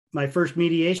my first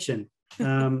mediation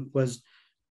was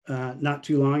not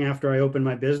too long after I opened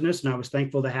my business, and I was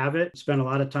thankful to have it. Spent a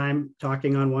lot of time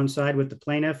talking on one side with the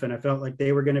plaintiff, and I felt like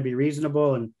they were going to be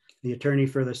reasonable. And the attorney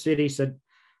for the city said,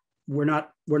 we're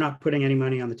not putting any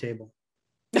money on the table.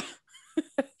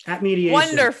 At mediation.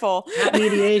 Wonderful. At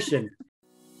mediation.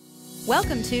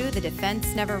 Welcome to The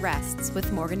Defense Never Rests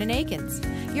with Morgan and Akins,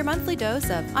 your monthly dose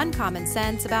of uncommon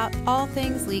sense about all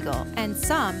things legal and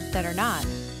some that are not.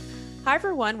 Hi,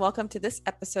 everyone. Welcome to this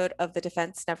episode of The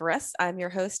Defense Never Rests. I'm your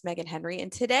host, Megan Henry,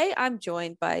 and today I'm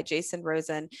joined by Jason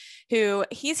Rosen, who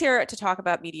he's here to talk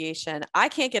about mediation. I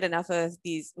can't get enough of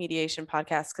these mediation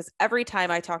podcasts because every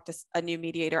time I talk to a new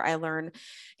mediator, I learn,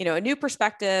 a new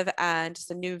perspective and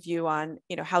just a new view on,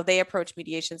 how they approach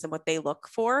mediations and what they look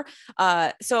for.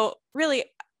 So really,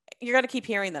 you're going to keep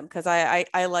hearing them because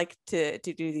I like to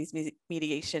do these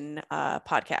mediation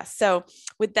podcasts. So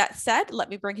with that said, let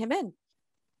me bring him in.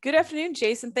 Good afternoon,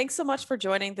 Jason. Thanks so much for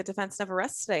joining The Defense Never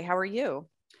Rests today. How are you?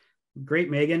 Great,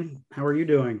 Megan. How are you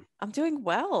doing? I'm doing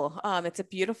well. It's a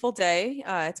beautiful day.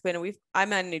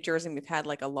 I'm in New Jersey. And we've had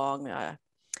like a long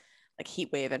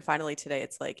heat wave, and finally today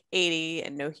it's like 80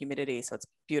 and no humidity, so it's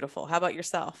beautiful. How about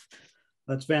yourself?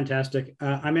 That's fantastic.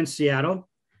 I'm in Seattle,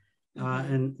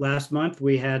 and last month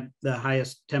we had the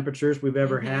highest temperatures we've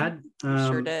ever had.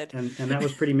 Sure did, and that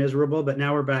was pretty miserable. But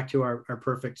now we're back to our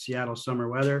perfect Seattle summer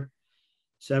weather.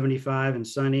 75 and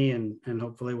sunny, and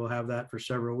hopefully we'll have that for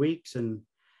several weeks, and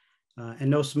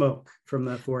no smoke from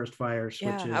the forest fires,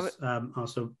 which is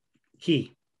also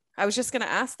key. I was just going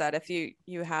to ask that if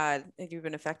you've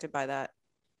been affected by that.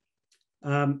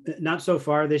 Not so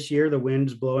far this year. The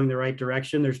wind's blowing the right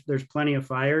direction. There's plenty of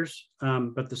fires,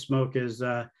 but the smoke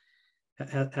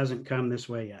hasn't come this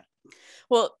way yet.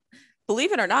 Well,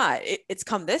 believe it or not, it's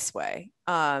come this way.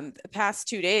 The past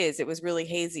 2 days, it was really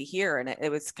hazy here, and it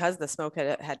was because the smoke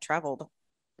had traveled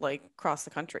like across the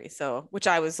country. So, which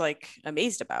I was like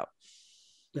amazed about.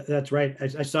 That's right.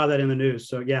 I saw that in the news.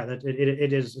 So yeah,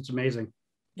 it's amazing.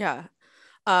 Yeah.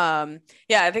 I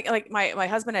think like my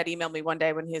husband had emailed me one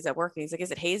day when he was at work, and he's like,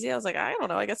 "Is it hazy?" I was like, "I don't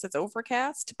know. I guess it's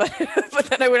overcast." But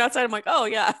then I went outside. I'm like, "Oh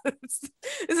yeah, this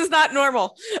is not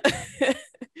normal."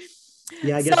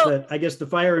 Yeah, I guess the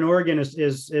fire in Oregon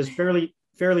is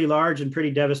fairly large and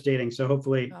pretty devastating. So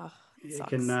hopefully it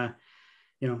can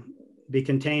be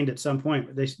contained at some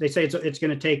point. They say it's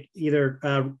going to take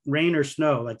either rain or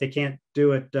snow. Like they can't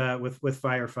do it with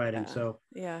firefighting. Yeah. So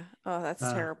yeah, oh, that's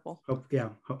terrible.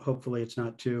 Hopefully it's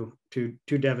not too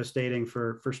devastating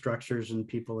for structures and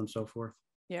people and so forth.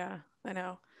 Yeah, I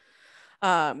know.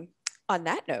 On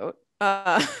that note,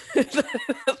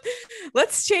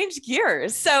 let's change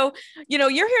gears. So, you're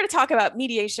here to talk about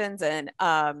mediations and,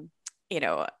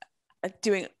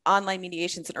 doing online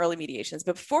mediations and early mediations.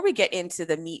 But before we get into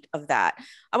the meat of that,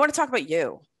 I want to talk about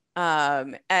you,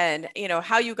 and,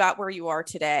 how you got where you are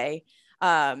today.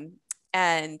 I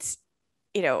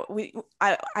did a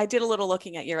little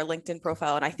looking at your LinkedIn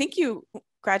profile, and I think you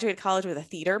graduated college with a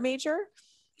theater major.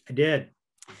 I did.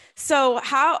 So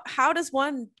how does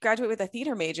one graduate with a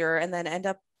theater major and then end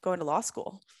up going to law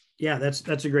school? Yeah,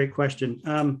 that's a great question.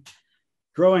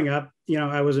 Growing up,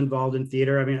 I was involved in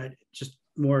theater. I mean, just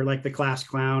more like the class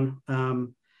clown,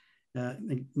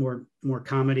 more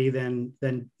comedy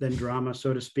than drama,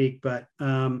 so to speak. But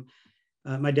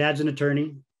my dad's an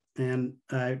attorney, and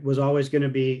I was always going to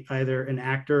be either an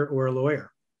actor or a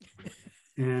lawyer.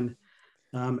 And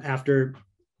after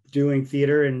doing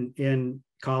theater in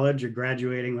college or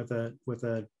graduating with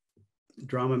a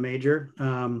drama major,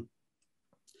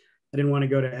 I didn't want to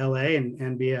go to LA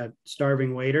and be a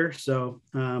starving waiter. So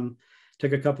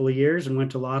took a couple of years and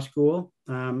went to law school.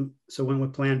 So went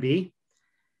with Plan B.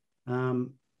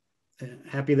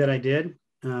 Happy that I did.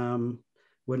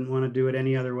 Wouldn't want to do it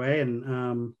any other way.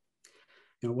 And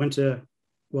went to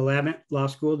Willamette Law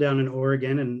School down in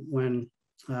Oregon. And when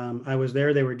I was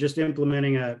there, they were just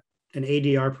implementing an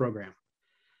ADR program,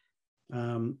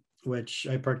 which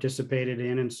I participated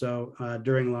in. And so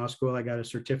during law school, I got a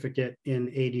certificate in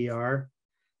ADR,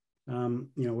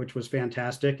 which was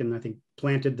fantastic. And I think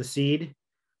planted the seed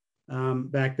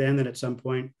back then that at some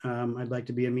point I'd like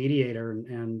to be a mediator.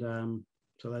 And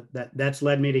so that's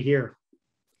led me to here.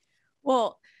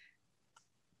 Well,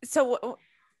 so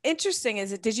interesting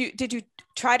is it, did you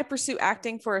try to pursue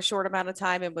acting for a short amount of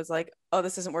time and was like, oh,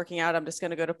 this isn't working out, I'm just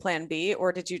going to go to Plan B?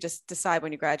 Or did you just decide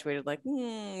when you graduated, like,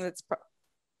 it's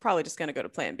probably just going to go to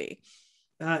Plan B?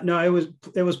 No, it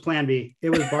was Plan B.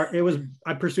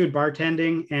 I pursued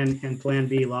bartending and Plan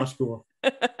B law school.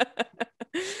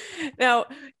 Now,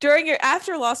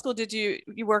 after law school, did you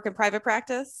work in private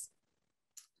practice?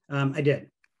 I did.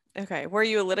 Okay. Were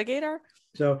you a litigator?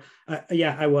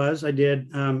 Yeah, I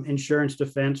did insurance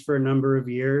defense for a number of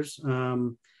years,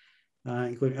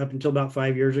 including up until about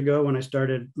 5 years ago when I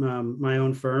started my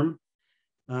own firm.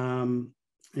 And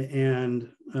that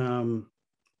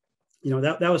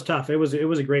was tough. It was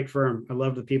a great firm. I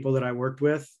loved the people that I worked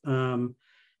with.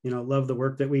 Loved the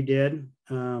work that we did.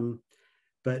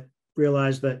 But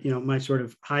realized that my sort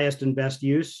of highest and best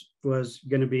use was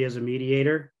going to be as a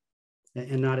mediator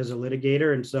and not as a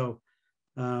litigator. And so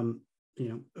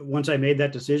once I made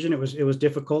that decision, it was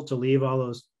difficult to leave all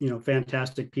those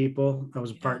fantastic people. I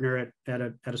was a partner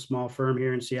at a small firm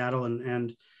here in Seattle,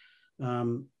 and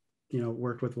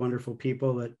worked with wonderful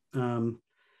people that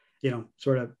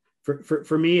sort of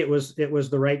for me it was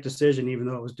the right decision, even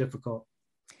though it was difficult.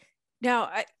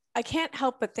 Now I can't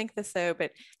help but think this though,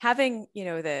 but having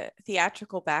the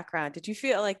theatrical background, did you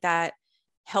feel like that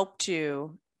helped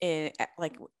you in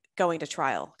like going to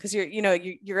trial? Because you're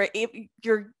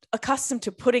accustomed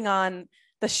to putting on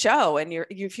the show, and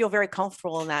you feel very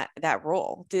comfortable in that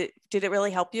role. Did it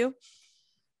really help you?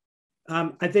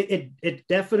 I think it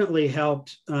definitely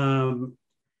helped in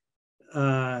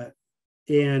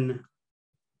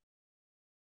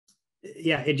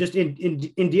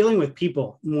dealing with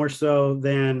people more so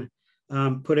than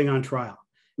putting on trial.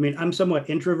 I mean, I'm somewhat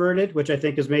introverted, which I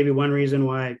think is maybe one reason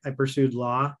why I pursued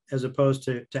law as opposed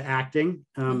to acting.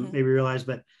 Maybe realized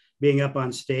that being up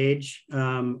on stage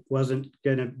wasn't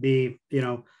going to be,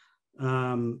 the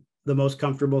most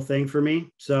comfortable thing for me.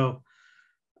 So,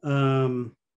 but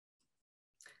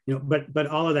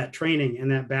all of that training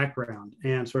and that background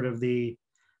and sort of the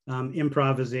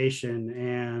improvisation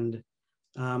and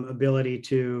ability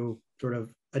to sort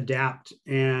of adapt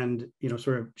and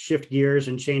sort of shift gears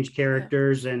and change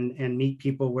characters and meet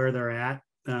people where they're at,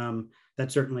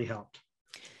 that certainly helped.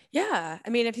 Yeah, I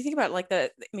mean, if you think about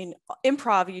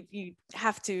improv, you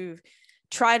have to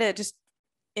try to just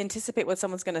anticipate what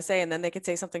someone's going to say, and then they could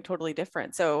say something totally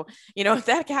different. So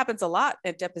that happens a lot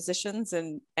at depositions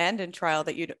and in trial,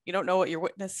 that you don't know what your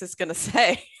witness is going to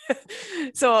say.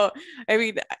 So I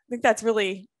mean, I think that's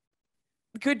really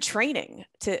good training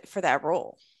for that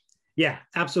role. Yeah,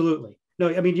 absolutely. No,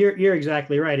 I mean, you're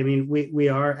exactly right. I mean, we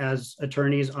are, as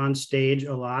attorneys, on stage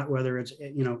a lot, whether it's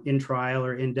in trial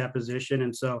or in deposition,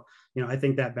 and so I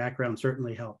think that background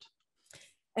certainly helped.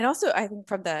 And also, I think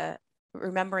from the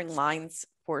remembering lines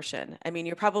portion, I mean,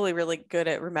 you're probably really good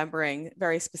at remembering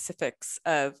very specifics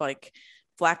of like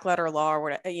black letter law or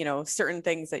what, certain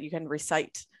things that you can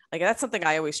recite. Like that's something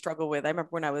I always struggle with. I remember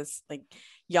when I was like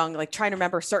young, like trying to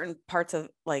remember certain parts of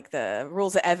like the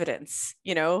rules of evidence,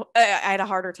 I had a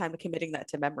harder time committing that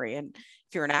to memory. And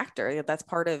if you're an actor, that's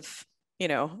part of,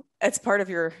 it's part of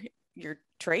your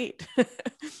trade.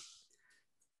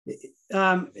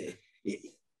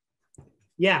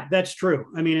 Yeah, that's true.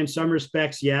 I mean, in some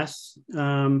respects, yes.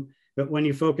 But when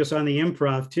you focus on the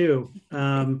improv too,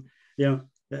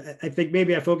 I think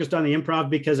maybe I focused on the improv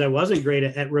because I wasn't great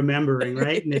at remembering,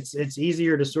 right? And it's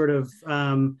easier to sort of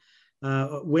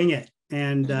wing it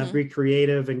and be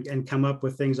creative and come up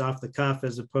with things off the cuff,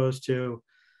 as opposed to,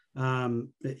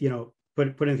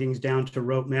 putting things down to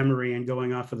rote memory and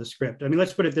going off of the script. I mean,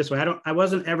 let's put it this way: I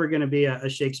wasn't ever going to be a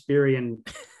Shakespearean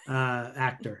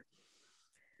actor.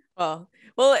 Well,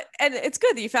 and it's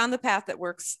good that you found the path that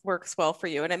works well for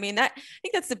you. And I mean, I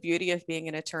think that's the beauty of being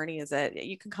an attorney, is that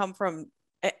you can come from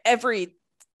every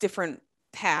different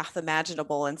path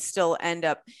imaginable and still end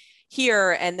up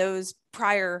here. And those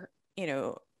prior,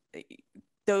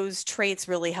 those traits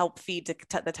really help feed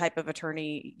the type of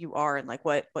attorney you are, and like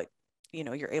what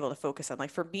you're able to focus on.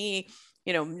 Like for me,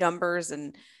 numbers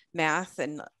and math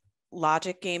and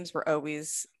logic games were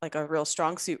always like a real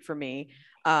strong suit for me.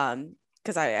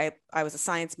 Because I was a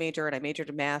science major and I majored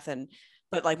in math,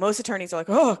 but like most attorneys are like,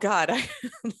 oh God, I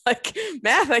like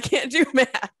math, I can't do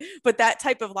math. But that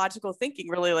type of logical thinking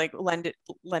really like lend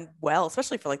well,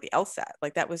 especially for like the LSAT.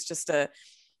 Like that was just it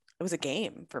was a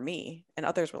game for me. And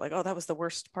others were like, oh, that was the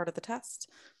worst part of the test.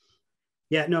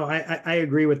 Yeah, no, I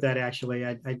agree with that. Actually,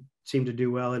 I seem to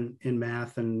do well in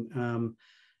math, and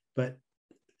but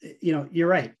you're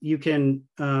right. You can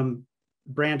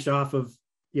branch off of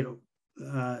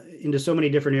into so many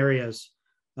different areas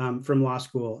from law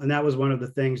school. And that was one of the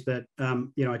things that,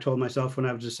 I told myself when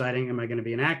I was deciding, am I going to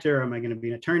be an actor? Am I going to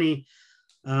be an attorney?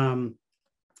 You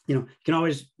can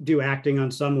always do acting on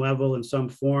some level in some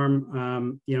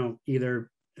form,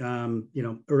 either,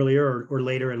 earlier or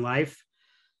later in life.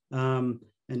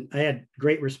 And I had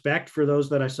great respect for those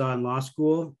that I saw in law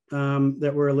school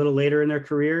that were a little later in their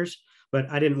careers, but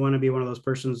I didn't want to be one of those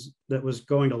persons that was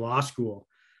going to law school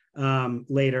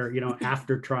later,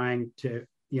 after trying to,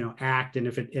 act. And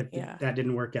if that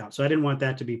didn't work out. So I didn't want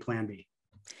that to be plan B.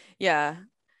 Yeah.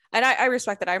 And I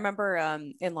respect that. I remember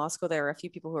in law school, there were a few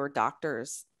people who were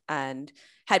doctors and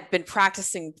had been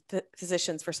practicing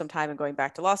physicians for some time and going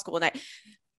back to law school. And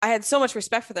I had so much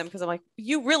respect for them because I'm like,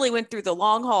 you really went through the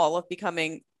long haul of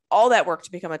becoming all that work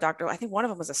to become a doctor. I think one of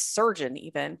them was a surgeon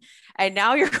even. And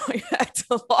now you're going back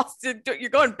to law school. You're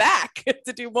going back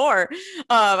to do more.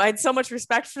 I had so much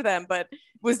respect for them, but it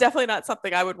was definitely not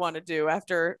something I would want to do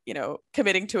after,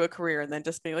 committing to a career and then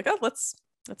just being like, oh, let's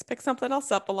pick something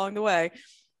else up along the way.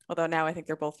 Although now I think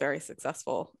they're both very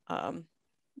successful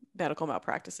medical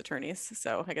malpractice attorneys.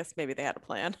 So I guess maybe they had a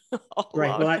plan.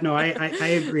 Right. Well, I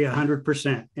agree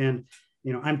 100%. And,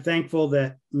 I'm thankful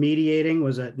that mediating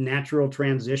was a natural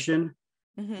transition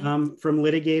from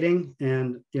litigating.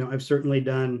 And, I've certainly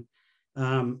done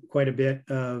quite a bit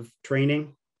of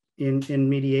training in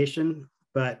mediation,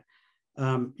 but,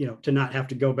 to not have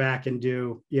to go back and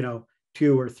do,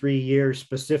 2 or 3 years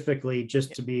specifically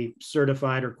just to be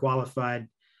certified or qualified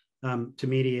to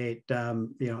mediate,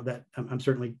 that I'm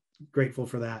certainly grateful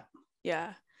for that.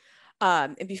 Yeah.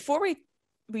 And before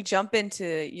we jump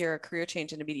into your career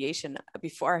change into mediation,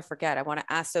 before I forget, I want to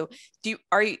ask, so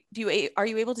are you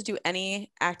able to do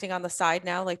any acting on the side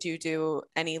now? Like, do you do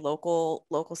any local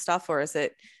stuff, or is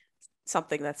it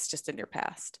something that's just in your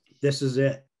past? This is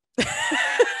it.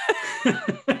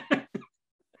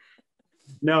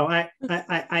 No, I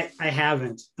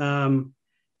haven't.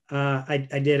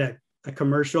 I did a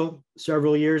commercial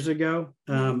several years ago,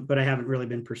 but I haven't really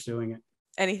been pursuing it.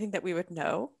 Anything that we would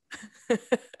know?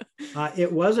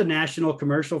 It was a national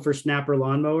commercial for Snapper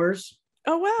lawnmowers.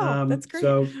 Oh, wow. That's great.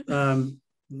 So,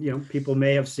 people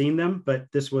may have seen them, but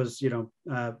this was,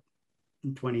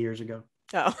 20 years ago.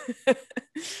 Oh,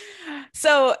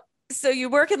 so you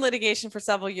work in litigation for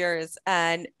several years,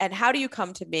 and how do you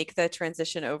come to make the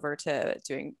transition over to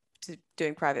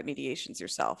doing private mediations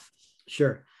yourself?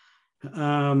 Sure.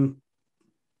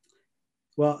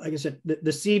 Well, like I said,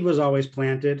 the seed was always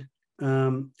planted,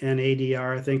 and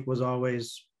ADR, I think, was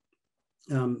always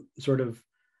sort of,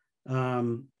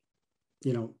 in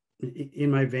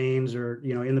my veins, or,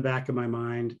 in the back of my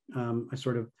mind. I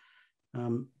sort of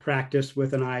practiced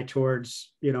with an eye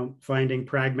towards, finding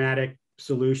pragmatic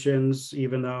solutions,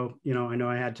 even though, I know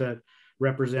I had to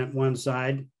represent one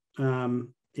side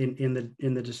in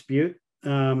the dispute.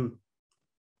 But,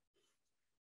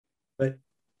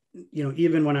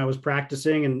 even when I was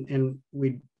practicing and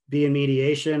we'd be in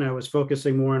mediation, I was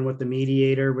focusing more on what the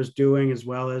mediator was doing, as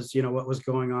well as, what was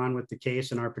going on with the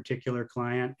case and our particular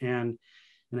client. And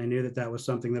I knew that was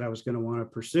something that I was going to want to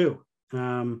pursue.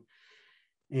 And,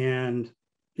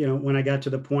 when I got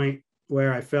to the point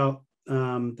where I felt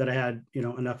that I had,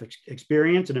 enough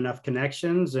experience and enough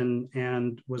connections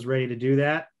and was ready to do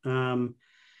that,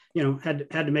 had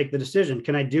to make the decision.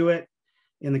 Can I do it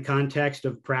in the context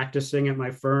of practicing at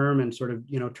my firm and sort of,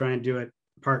 try and do it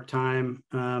part-time,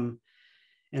 and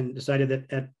decided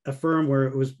that at a firm where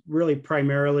it was really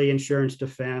primarily insurance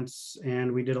defense,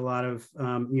 and we did a lot of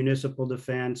municipal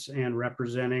defense and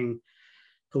representing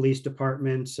police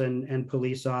departments and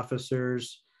police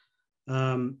officers,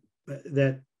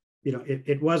 that,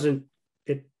 it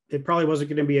probably wasn't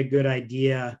going to be a good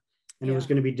idea, and it was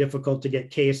going to be difficult to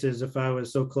get cases if I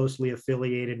was so closely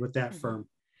affiliated with that firm.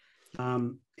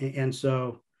 And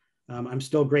so I'm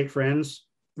still great friends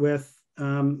with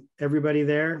everybody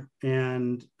there.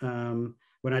 And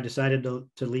when I decided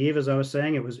to leave, as I was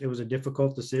saying, it was a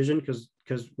difficult decision because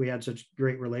we had such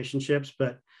great relationships.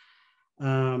 But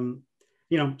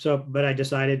but I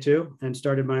decided to, and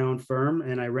started my own firm,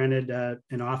 and I rented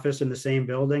an office in the same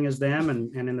building as them.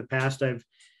 And in the past, I've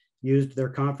used their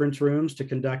conference rooms to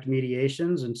conduct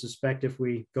mediations, and suspect if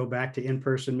we go back to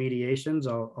in-person mediations,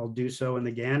 I'll do so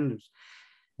again.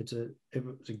 It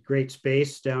was a great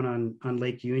space down on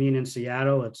Lake Union in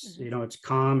Seattle. It's, it's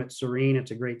calm, it's serene,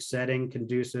 it's a great setting,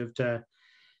 conducive to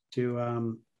a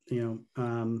good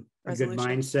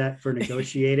mindset for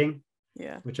negotiating.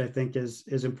 Yeah. Which I think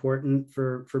is important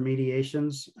for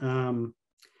mediations.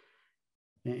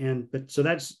 But so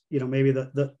that's, maybe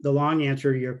the long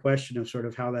answer to your question of sort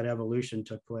of how that evolution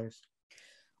took place.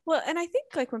 Well, and I think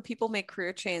like when people make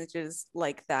career changes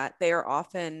like that, they are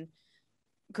often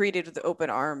greeted with open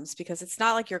arms, because it's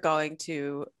not like you're going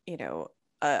to,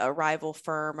 a rival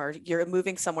firm, or you're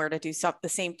moving somewhere to do the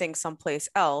same thing someplace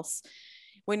else.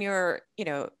 When you're,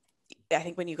 I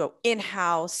think when you go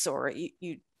in-house, or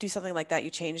you do something like that, you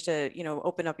change to,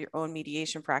 open up your own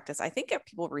mediation practice, I think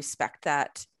people respect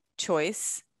that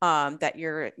choice, that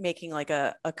you're making like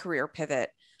a career pivot.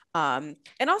 And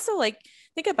also, like,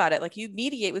 think about it, like, you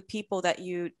mediate with people that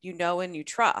you know and you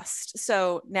trust.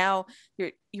 So now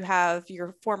you have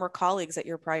your former colleagues at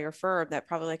your prior firm that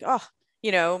probably like, oh,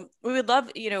 we would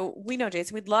love, we know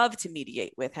Jason, we'd love to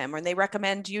mediate with him, and they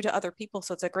recommend you to other people.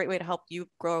 So it's a great way to help you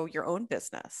grow your own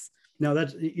business. No,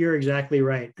 you're exactly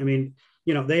right. I mean,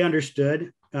 they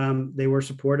understood, they were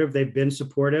supportive. They've been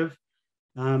supportive.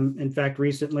 In fact,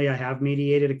 recently I have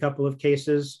mediated a couple of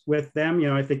cases with them.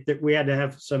 I think that we had to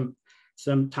have some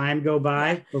time go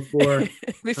by before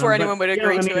anyone would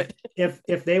agree to it.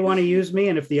 If they want to use me,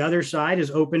 and if the other side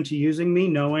is open to using me,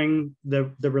 knowing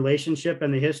the relationship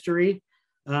and the history,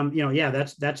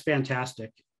 that's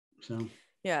fantastic. So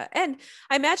yeah, and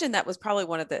I imagine that was probably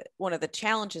one of the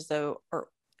challenges, though, or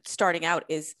starting out,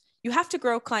 is you have to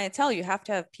grow clientele. You have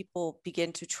to have people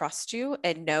begin to trust you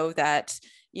and know that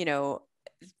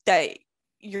that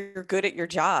you're good at your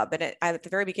job. And at the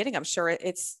very beginning, I'm sure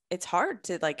it's hard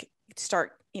to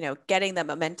start getting the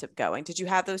momentum going. Did you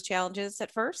have those challenges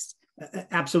at first?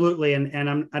 Absolutely.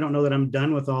 And I don't know that I'm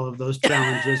done with all of those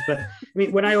challenges, but I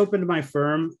mean, when I opened my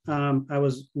firm, I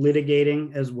was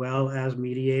litigating as well as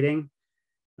mediating.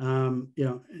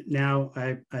 Now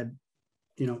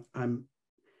I'm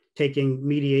taking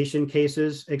mediation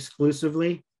cases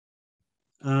exclusively.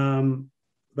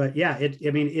 But yeah,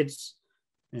 it's,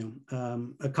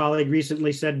 a colleague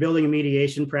recently said building a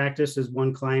mediation practice is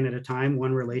one client at a time,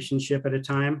 one relationship at a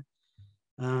time.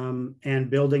 And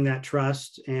building that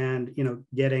trust and,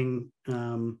 getting,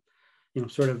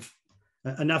 sort of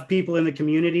enough people in the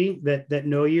community that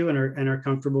know you and are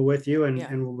comfortable with you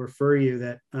and will refer you,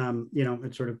 that,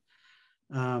 it sort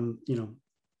of,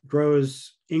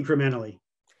 grows incrementally.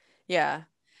 Yeah.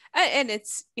 And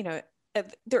it's,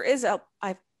 there is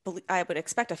I would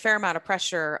expect a fair amount of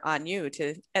pressure on you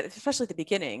especially at the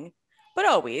beginning, but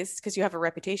always, because you have a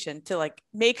reputation, to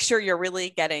make sure you're really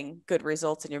getting good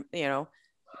results and you're,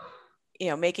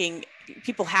 making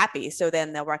people happy. So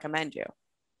then they'll recommend you.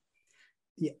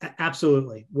 Yeah,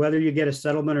 absolutely. Whether you get a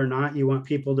settlement or not, you want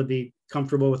people to be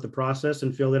comfortable with the process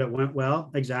and feel that it went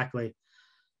well. Exactly.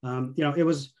 It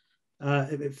was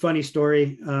a funny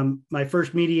story. My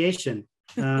first mediation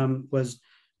was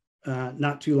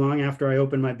not too long after I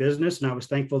opened my business, and I was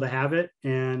thankful to have it.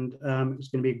 And it was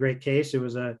going to be a great case. It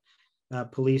was a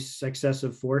police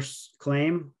excessive force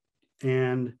claim,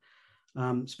 and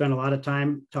spent a lot of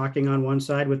time talking on one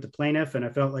side with the plaintiff, and I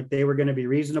felt like they were going to be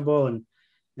reasonable, and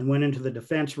went into the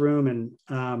defense room,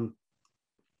 and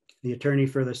the attorney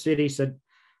for the city said,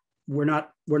 we're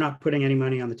not putting any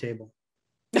money on the table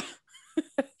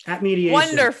at mediation.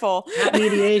 Wonderful. At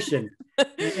mediation.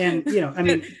 And I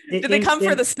mean, did they come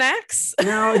for the snacks?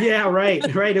 No, yeah, right.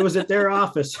 It was at their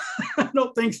office. I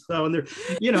don't think so. And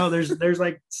there's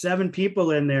like 7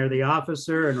 people in there: the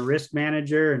officer and a risk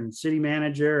manager and city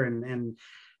manager and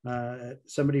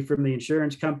somebody from the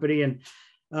insurance company. And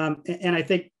I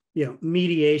think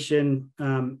mediation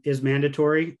is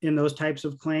mandatory in those types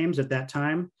of claims at that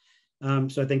time.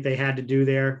 So I think they had to do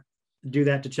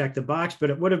that to check the box, but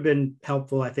it would have been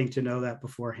helpful, I think, to know that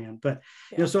beforehand. But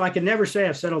so I can never say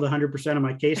I've settled 100% of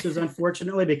my cases,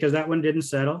 unfortunately, because that one didn't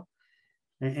settle.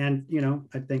 And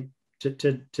I think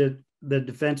to the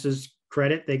defense's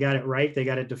credit, they got it right. They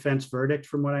got a defense verdict,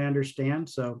 from what I understand.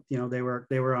 So they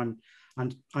were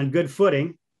on good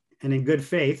footing and in good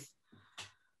faith.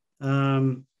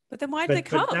 But then why did they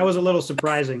come? That was a little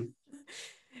surprising.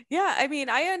 Yeah, I mean,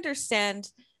 I understand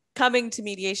coming to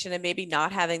mediation and maybe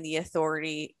not having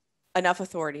enough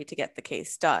authority to get the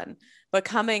case done, but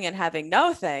coming and having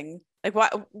nothing,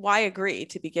 why agree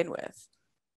to begin with?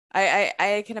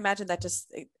 I can imagine that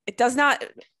it does not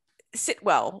sit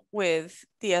well with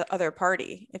the other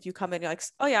party if you come in, you're like,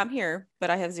 oh yeah, I'm here, but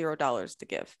I have $0 to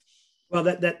give. Well,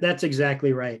 that's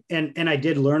exactly right. And I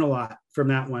did learn a lot from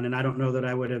that one. And I don't know that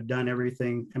I would have done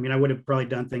everything. I mean, I would have probably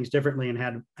done things differently and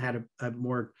had a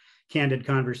more candid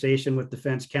conversation with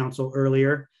defense counsel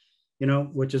earlier,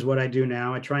 which is what I do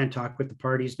now. I try and talk with the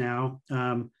parties now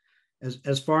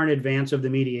as far in advance of the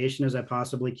mediation as I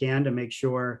possibly can, to make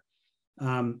sure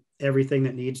everything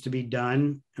that needs to be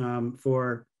done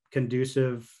for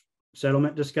conducive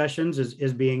settlement discussions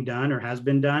is being done or has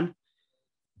been done.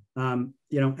 And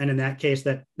in that case,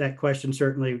 that question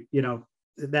certainly,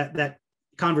 that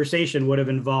conversation would have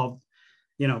involved,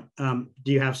 do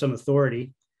you have some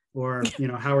authority, or,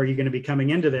 how are you going to be coming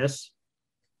into this?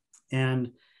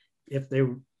 And if they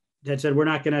had said, we're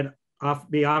not going to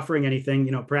be offering anything,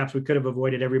 perhaps we could have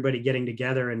avoided everybody getting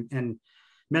together and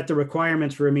met the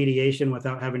requirements for a mediation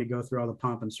without having to go through all the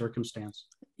pomp and circumstance.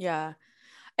 Yeah.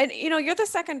 And, you're the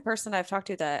second person I've talked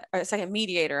to second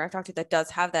mediator I've talked to that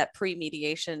does have that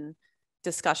pre-mediation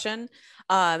discussion.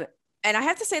 And I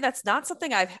have to say, that's not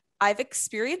something I've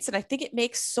experienced. And I think it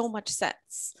makes so much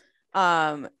sense.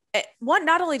 One,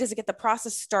 not only does it get the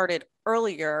process started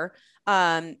earlier,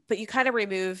 But you kind of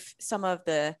remove some of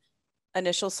the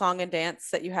initial song and dance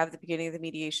that you have at the beginning of the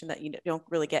mediation that you don't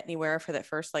really get anywhere for that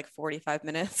first like 45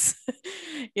 minutes.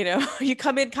 You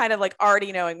come in kind of like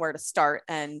already knowing where to start,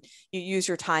 and you use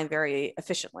your time very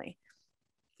efficiently.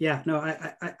 Yeah, no,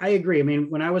 I agree. I mean,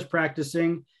 when I was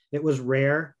practicing, it was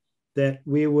rare that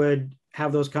we would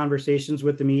have those conversations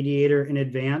with the mediator in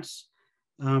advance.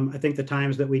 I think the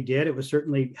times that we did, it was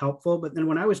certainly helpful. But then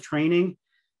when I was training,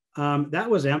 that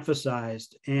was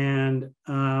emphasized. And,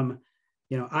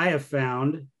 I have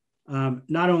found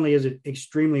not only is it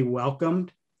extremely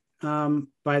welcomed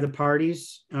by the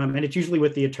parties, and it's usually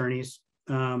with the attorneys,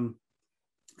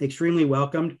 extremely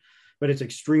welcomed, but it's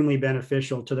extremely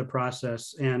beneficial to the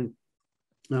process, and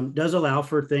does allow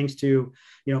for things to,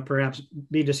 perhaps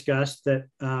be discussed that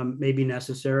may be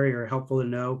necessary or helpful to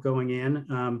know going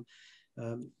in.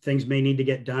 Things may need to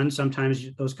get done.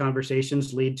 Sometimes those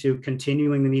conversations lead to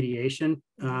continuing the mediation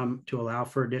to allow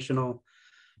for additional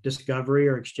discovery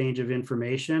or exchange of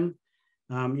information,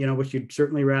 which you'd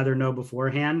certainly rather know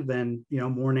beforehand than,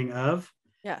 morning of.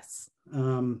 Yes.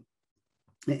 And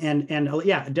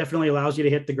yeah, it definitely allows you to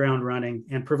hit the ground running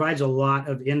and provides a lot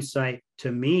of insight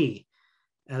to me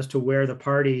as to where the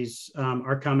parties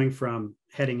are coming from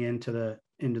heading into the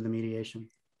mediation.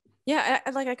 Yeah,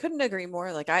 I couldn't agree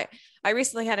more. Like I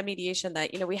recently had a mediation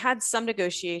that, we had some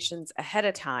negotiations ahead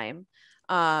of time.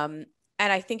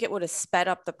 And I think it would have sped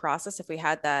up the process if we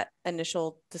had that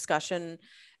initial discussion.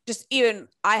 Just even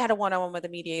I had a one-on-one with a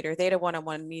mediator, they had a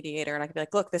one-on-one mediator, and I could be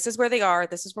like, look, this is where they are.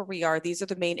 This is where we are. These are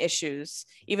the main issues.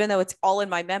 Even though it's all in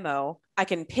my memo, I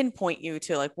can pinpoint you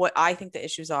to like what I think the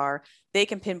issues are. They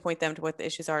can pinpoint them to what the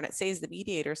issues are. And it saves the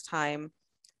mediator's time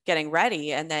getting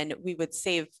ready. And then we would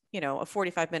save, a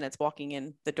 45 minutes walking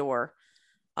in the door.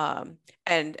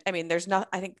 And I mean,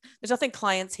 I think there's nothing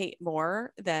clients hate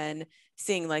more than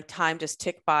seeing like time just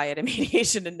tick by at a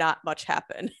mediation and not much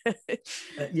happen.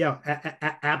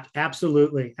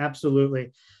 Absolutely.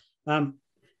 Absolutely. I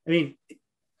mean,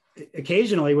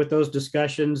 occasionally with those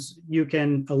discussions, you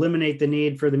can eliminate the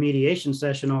need for the mediation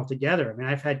session altogether. I mean,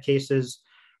 I've had cases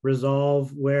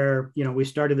resolve where, we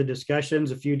started the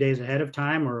discussions a few days ahead of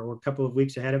time or a couple of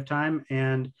weeks ahead of time.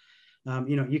 And,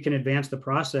 you can advance the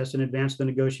process and advance the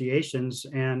negotiations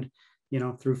and,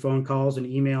 through phone calls and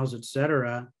emails, et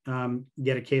cetera,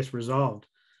 get a case resolved.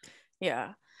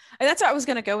 Yeah. And that's what I was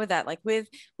going to go with that. Like with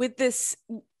this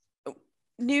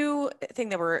new thing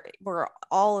that we're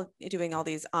all doing all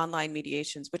these online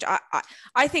mediations, which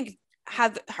I think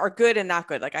are good and not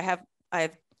good. Like I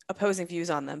have opposing views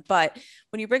on them, but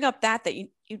when you bring up that you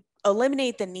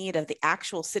eliminate the need of the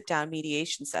actual sit down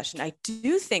mediation session, I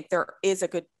do think there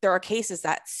are cases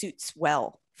that suits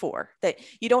well for that.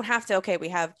 You don't have to, okay, we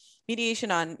have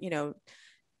mediation on,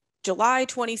 July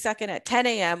 22nd at 10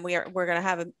 a.m. We're going to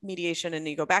have a mediation, and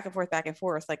you go back and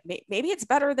forth. Like maybe it's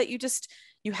better that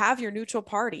you have your neutral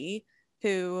party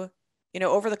who,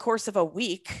 over the course of a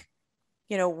week,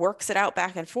 works it out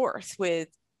back and forth with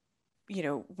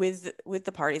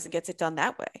the parties and gets it done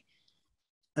that way.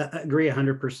 Agree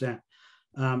 100%.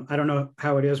 I don't know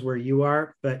how it is where you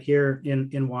are, but here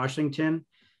in Washington,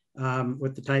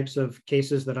 with the types of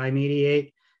cases that I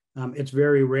mediate, it's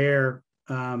very rare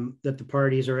that the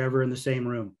parties are ever in the same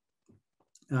room.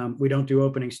 We don't do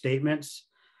opening statements.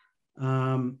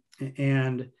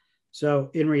 And so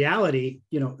in reality,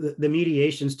 the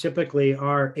mediations typically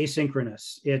are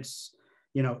asynchronous.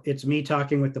 It's me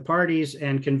talking with the parties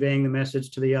and conveying the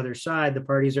message to the other side. The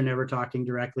parties are never talking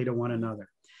directly to one another.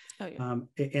 Oh, yeah.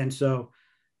 And so,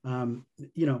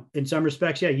 in some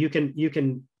respects, yeah, you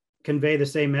can convey the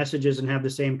same messages and have the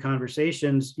same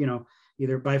conversations,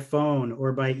 either by phone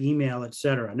or by email, et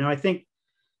cetera. Now, I think,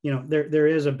 there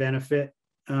is a benefit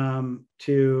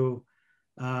to,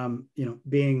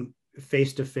 being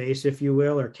face-to-face, if you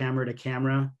will, or camera to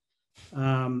camera,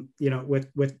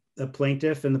 with the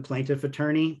plaintiff and the plaintiff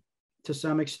attorney to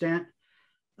some extent.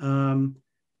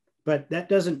 But that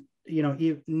doesn't,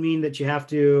 mean that you have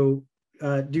to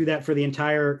do that for the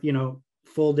entire,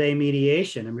 full day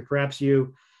mediation. I mean, perhaps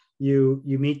you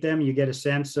meet them, you get a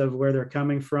sense of where they're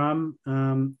coming from.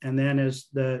 And then as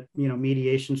the,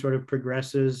 mediation sort of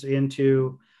progresses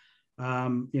into,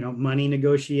 money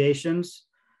negotiations,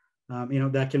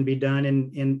 that can be done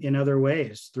in other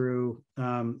ways through,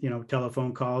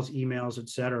 telephone calls, emails, et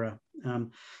cetera.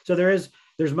 So there's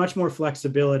much more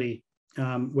flexibility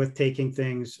with taking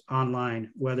things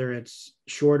online, whether it's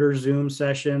shorter Zoom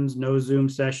sessions, no Zoom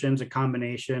sessions, a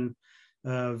combination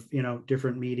of,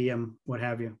 different medium, what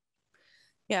have you.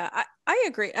 Yeah, I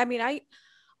agree. I mean,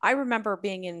 I remember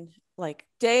being in like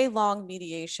day-long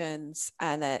mediations,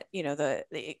 and that, you know, the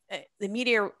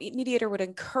mediator would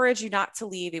encourage you not to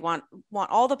leave. You want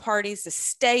all the parties to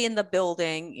stay in the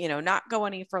building, you know, not go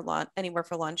anywhere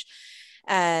for lunch.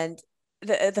 And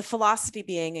the philosophy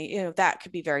being, you know, that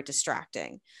could be very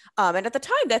distracting. And at the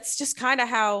time, that's just kind of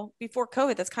how, before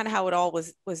COVID, that's kind of how it all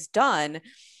was done.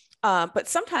 But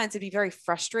sometimes it'd be very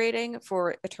frustrating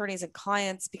for attorneys and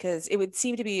clients, because it would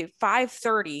seem to be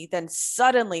 5:30, then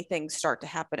suddenly things start to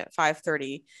happen at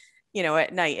 5:30, you know,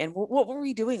 at night. And what were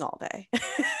we doing all day?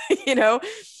 You know?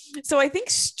 So I think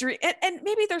and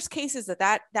maybe there's cases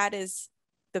that is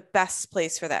the best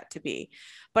place for that to be.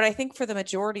 But I think for the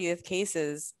majority of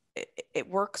cases, it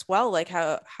works well, like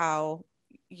how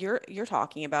you're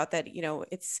talking about, that, you know,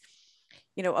 it's,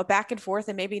 you know, a back and forth,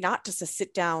 and maybe not just a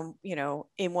sit down, you know,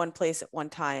 in one place at one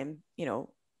time, you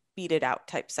know, beat it out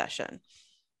type session.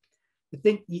 I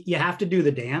think you have to do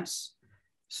the dance.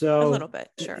 So a little bit,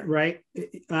 sure. Right.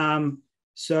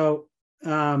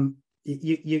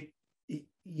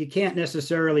 You can't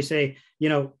necessarily say, you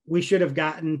know, we should have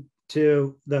gotten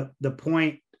to the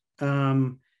point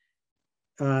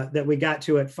that we got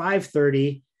to at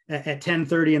 5:30 at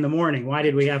 10:30 in the morning. Why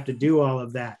did we have to do all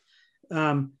of that?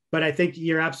 But I think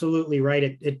you're absolutely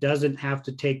right. It doesn't have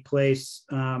to take place,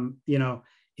 you know,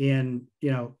 in,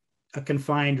 you know, a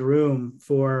confined room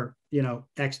for, you know,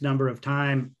 X number of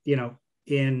time, you know,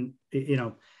 in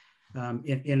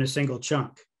a single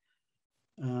chunk.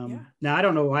 Now, I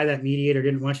don't know why that mediator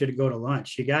didn't want you to go to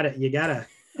lunch. You gotta,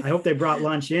 I hope they brought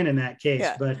lunch in that case,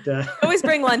 yeah. But always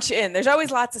bring lunch in. There's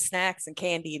always lots of snacks and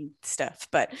candy and stuff,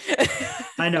 but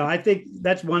I know, I think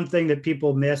that's one thing that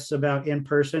people miss about in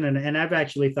person. And I've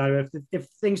actually thought of, if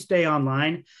things stay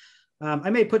online, I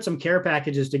may put some care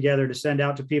packages together to send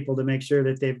out to people to make sure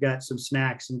that they've got some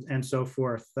snacks and so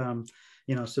forth,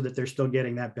 you know, so that they're still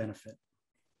getting that benefit.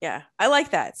 Yeah, I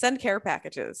like that. Send care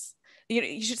packages.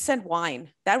 You should send wine.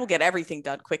 That will get everything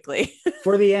done quickly.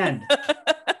 For the end.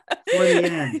 For the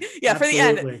end. Yeah, absolutely. For the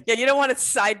end. Yeah, you don't want to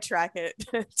sidetrack it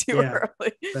too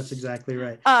early. That's exactly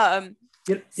right.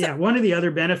 One of the other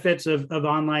benefits of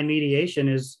online mediation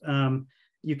is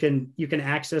you can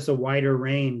access a wider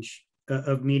range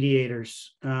of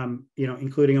mediators, you know,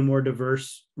 including a more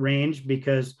diverse range,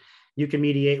 because you can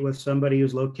mediate with somebody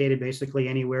who's located basically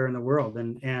anywhere in the world.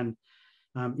 And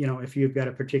you know, if you've got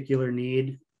a particular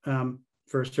need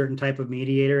for a certain type of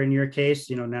mediator in your case,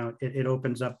 you know, now it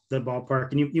opens up the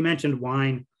ballpark. And you mentioned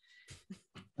wine,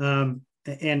 and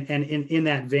in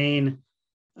that vein,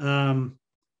 I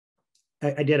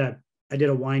did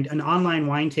an online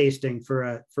wine tasting for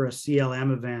a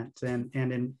CLM event,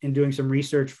 and in doing some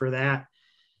research for that,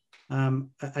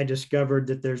 I discovered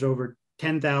that there's over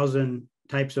 10,000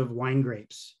 types of wine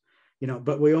grapes. You know,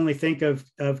 but we only think of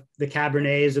the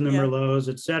Cabernets and the Merlots,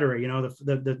 et cetera, you know,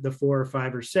 the 4 or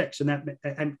 5 or 6. And that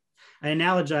I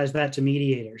analogize that to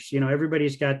mediators. You know,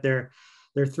 everybody's got their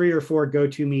 3 or 4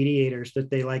 go-to mediators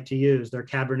that they like to use, their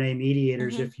Cabernet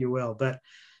mediators, if you will. But,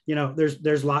 you know,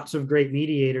 there's lots of great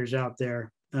mediators out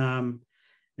there. I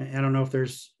don't know if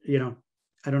there's, you know,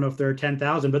 I don't know if there are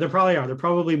 10,000, but there probably are. There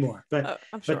probably more. But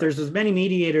sure. But there's as many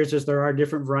mediators as there are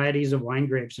different varieties of wine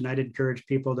grapes. And I'd encourage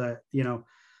people to,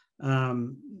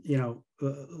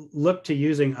 look to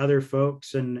using other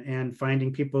folks and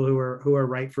finding people who are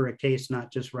right for a case,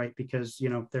 not just right because, you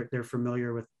know, they're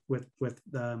familiar with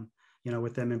them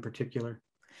in particular.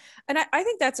 And I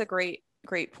think that's a great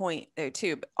point there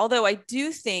too. Although I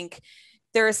do think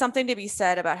there is something to be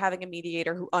said about having a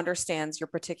mediator who understands your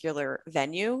particular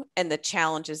venue and the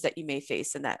challenges that you may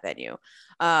face in that venue.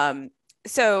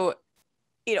 So,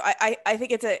 you know, I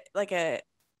think it's a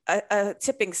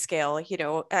tipping scale. You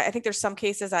know, I think there's some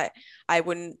cases I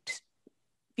wouldn't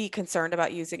be concerned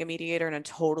about using a mediator in a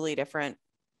totally different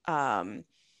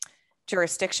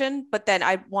jurisdiction, but then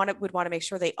I would want to make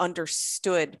sure they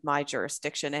understood my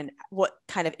jurisdiction and what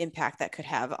kind of impact that could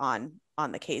have on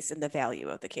the case and the value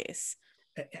of the case.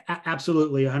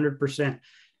 Absolutely, 100%.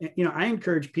 You know, I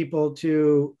encourage people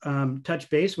to touch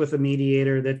base with a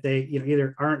mediator that they, you know,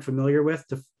 either aren't familiar with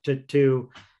to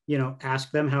you know,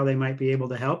 ask them how they might be able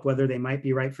to help, whether they might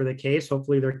be right for the case.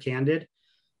 Hopefully they're candid.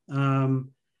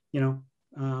 I'm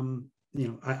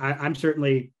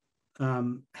certainly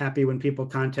happy when people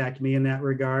contact me in that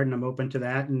regard, and I'm open to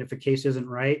that. And if a case isn't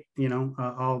right, you know,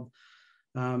 I'll,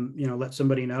 let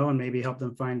somebody know and maybe help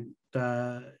them find,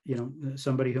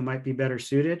 somebody who might be better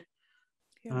suited.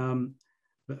 Yeah.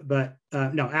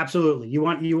 No, absolutely. You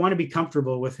want to be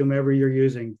comfortable with whomever you're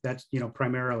using. That's, you know,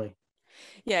 primarily.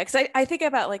 Yeah, because I think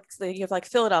about like you have like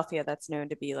Philadelphia, that's known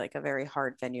to be like a very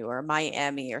hard venue, or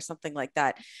Miami or something like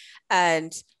that.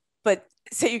 But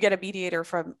say you get a mediator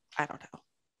from, I don't know,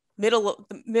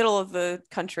 middle of the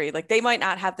country, like they might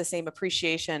not have the same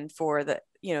appreciation for the,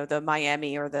 the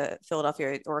Miami or the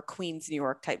Philadelphia or Queens, New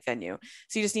York type venue.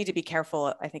 So you just need to be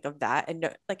careful, I think, of that, and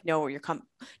know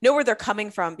where they're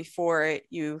coming from before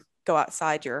you go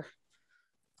outside your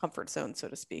comfort zone, so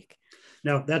to speak.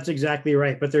 No, that's exactly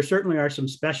right. But there certainly are some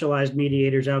specialized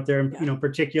mediators out there,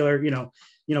 particular,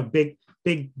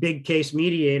 big case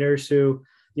mediators who,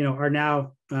 are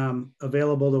now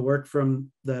available to work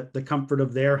from the comfort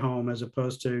of their home, as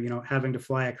opposed to, having to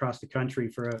fly across the country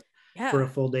for a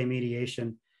full day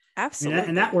mediation. Absolutely.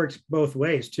 And that works both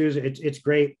ways too. It's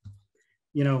great.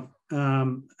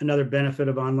 Another benefit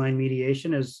of online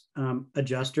mediation is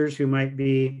adjusters who might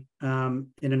be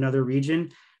in another region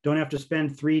don't have to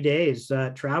spend 3 days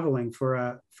traveling for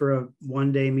a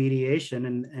one-day mediation,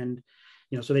 and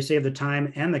so they save the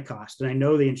time and the cost. And I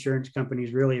know the insurance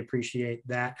companies really appreciate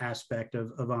that aspect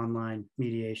of online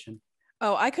mediation.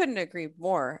 Oh, I couldn't agree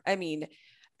more. I mean,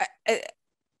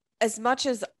 as much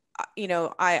as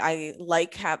I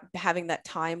like having that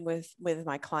time with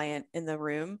my client in the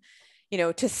room,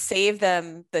 to save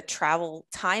them the travel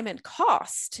time and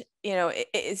cost, it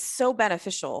is so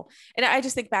beneficial. And I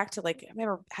just think back to, like, I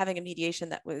remember having a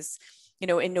mediation that was,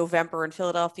 in November, and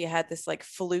Philadelphia had this like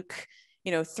fluke,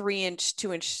 3-inch,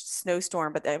 2-inch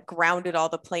snowstorm, but that grounded all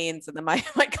the planes. And then my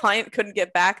client couldn't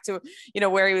get back to,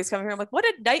 where he was coming from. I'm like, what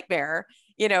a nightmare,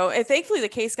 and thankfully the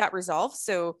case got resolved.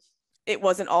 So it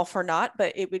wasn't all for naught,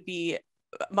 but it would be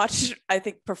much, I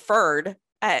think, preferred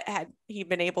had he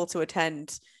been able to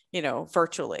attend,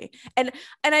 virtually. And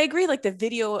I agree, like the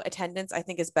video attendance, I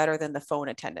think, is better than the phone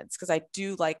attendance, because I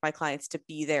do like my clients to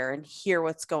be there and hear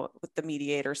what's going with the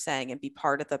mediator saying and be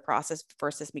part of the process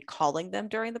versus me calling them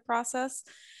during the process.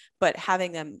 But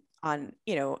having them on,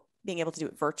 being able to do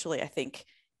it virtually, I think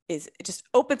it just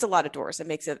opens a lot of doors. It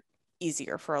makes it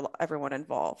easier for everyone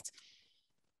involved.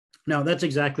 No, that's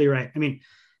exactly right. I mean,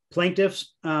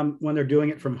 plaintiffs, when they're doing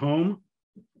it from home,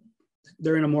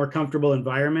 they're in a more comfortable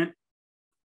environment,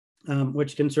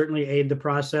 which can certainly aid the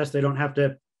process. They don't have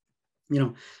to,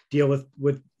 deal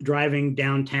with driving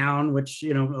downtown, which,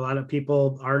 a lot of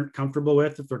people aren't comfortable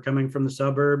with if they're coming from the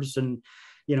suburbs, and,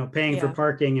 paying for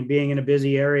parking and being in a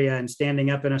busy area and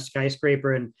standing up in a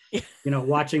skyscraper and,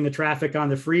 watching the traffic on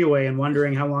the freeway and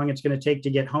wondering how long it's going to take to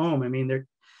get home. I mean,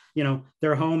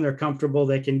 they're home, they're comfortable,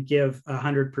 they can give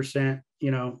 100%,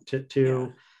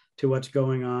 to what's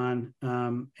going on.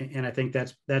 And I think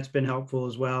that's been helpful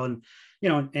as well. And,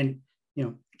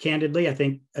 candidly, I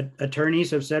think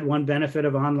attorneys have said one benefit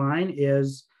of online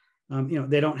is,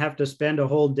 they don't have to spend a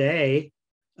whole day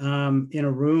in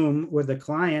a room with a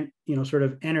client, sort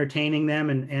of entertaining them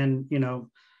and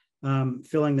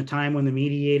filling the time when the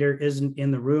mediator isn't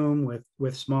in the room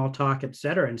with small talk, et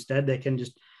cetera. Instead, they can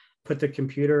just put the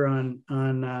computer on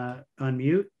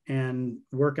mute and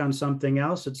work on something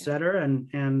else, et cetera.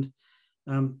 And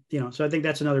so I think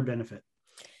that's another benefit.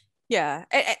 Yeah.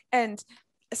 And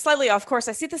slightly off course,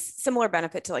 I see this similar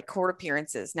benefit to like court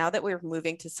appearances. Now that we're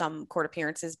moving to some court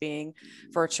appearances being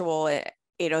virtual,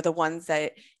 the ones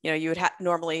that, you would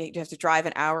normally you have to drive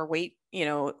an hour, wait,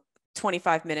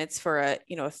 25 minutes for a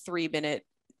 3-minute,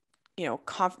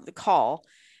 call.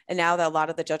 And now that a lot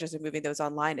of the judges are moving those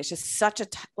online, it's just such a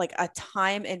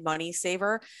time and money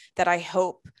saver that I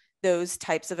hope those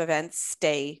types of events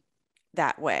stay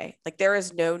that way. Like there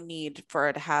is no need for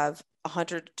it to have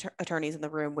 100 attorneys in the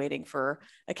room waiting for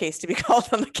a case to be called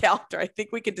on the calendar. I think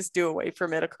we could just do away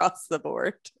from it across the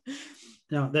board.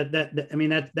 No,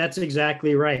 that's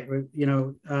exactly right.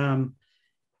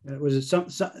 Was it some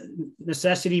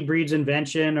necessity breeds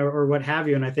invention or what have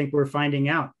you? And I think we're finding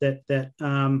out that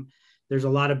there's a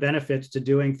lot of benefits to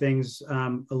doing things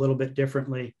a little bit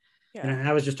differently. Yeah. And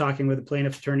I was just talking with a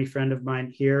plaintiff's attorney friend of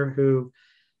mine here who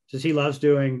says he loves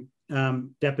doing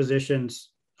depositions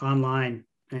online,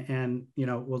 and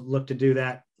we'll look to do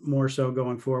that more so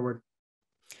going forward.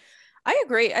 I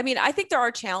agree. I mean, I think there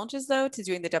are challenges though to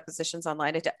doing the depositions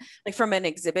online. Like from an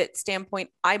exhibit standpoint,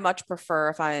 I much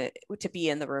prefer to be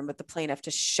in the room with the plaintiff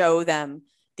to show them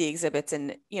the exhibits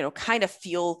and kind of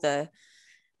feel the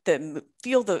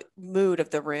mood of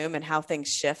the room and how things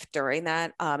shift during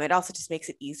that. It also just makes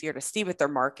it easier to see what they're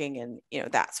marking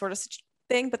and that sort of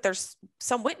thing. But there's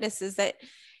some witnesses that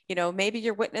maybe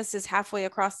your witness is halfway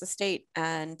across the state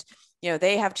and,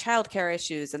 they have childcare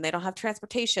issues and they don't have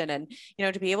transportation, and,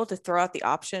 to be able to throw out the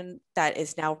option that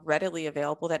is now readily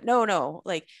available that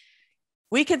like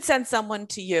we could send someone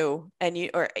to you and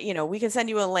we can send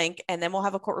you a link and then we'll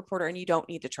have a court reporter and you don't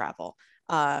need to travel.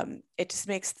 It just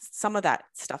makes some of that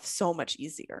stuff so much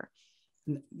easier.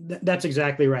 That's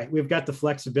exactly right. We've got the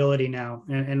flexibility now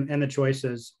and the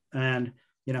choices, and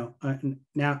now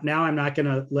I'm not going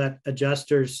to let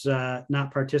adjusters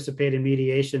not participate in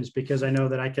mediations, because I know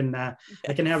that I can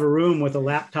have a room with a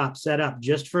laptop set up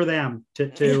just for them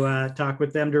to talk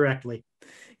with them directly.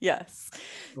 Yes.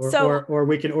 Or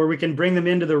we can bring them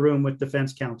into the room with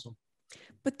defense counsel.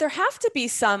 But there have to be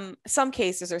some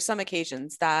cases or some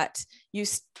occasions that you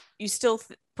still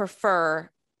prefer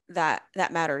that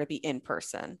matter to be in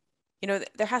person.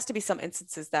 There has to be some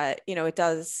instances that, it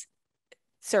does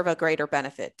serve a greater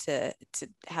benefit to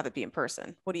have it be in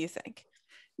person. What do you think?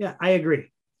 Yeah, I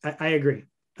agree. I agree.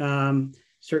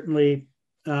 Certainly,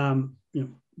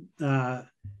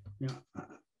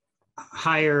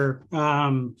 higher,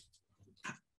 not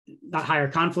higher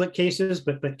conflict cases,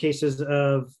 but cases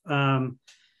of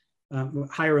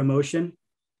higher emotion,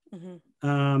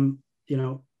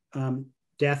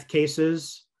 death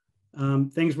cases,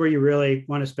 things where you really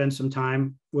want to spend some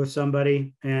time with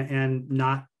somebody and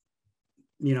not,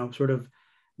 sort of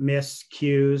miss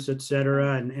cues, et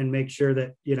cetera, and make sure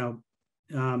that,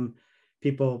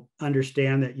 people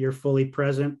understand that you're fully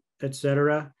present, et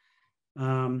cetera.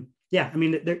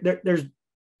 There's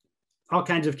all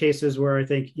kinds of cases where I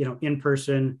think, in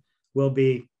person will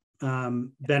be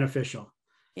beneficial.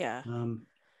 Yeah.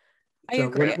 I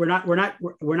agree. We're not going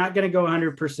to go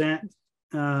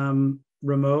 100%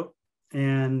 remote,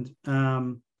 and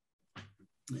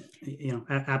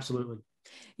absolutely.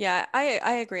 Yeah,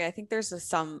 I agree. I think there's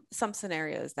some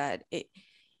scenarios that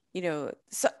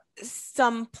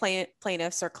some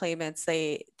plaintiffs or claimants,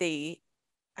 they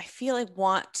I feel like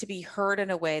want to be heard in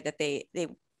a way that they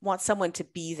want someone to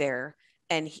be there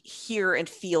and hear and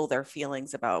feel their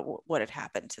feelings about what had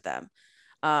happened to them.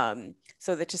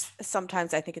 So that just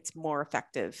sometimes I think it's more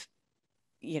effective,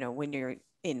 when you're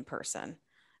in person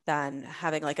than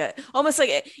having like almost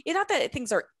like not that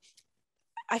things are,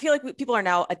 I feel like people are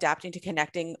now adapting to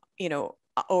connecting,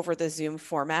 over the Zoom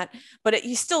format, but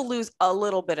you still lose a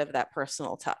little bit of that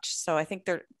personal touch. So I think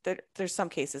there's some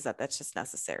cases that's just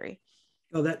necessary.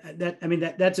 Oh,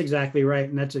 that's exactly right.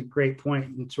 And that's a great point,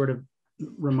 and sort of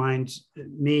reminds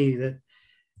me that,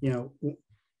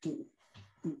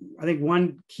 I think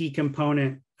one key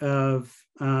component of,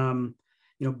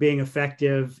 being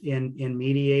effective in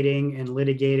mediating and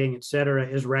litigating, et cetera,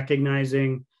 is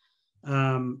recognizing,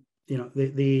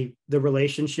 the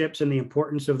relationships and the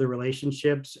importance of the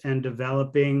relationships, and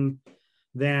developing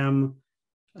them,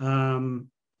 from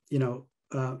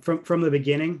the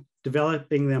beginning,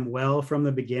 developing them well from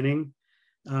the beginning,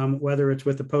 whether it's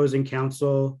with opposing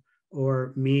counsel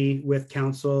or me with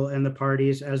counsel and the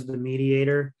parties as the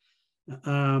mediator.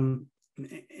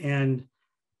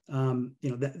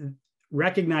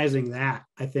 Recognizing that,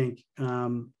 I think,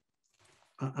 on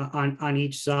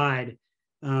each side,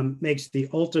 makes the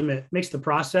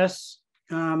process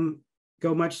go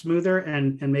much smoother,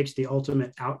 and makes the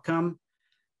ultimate outcome,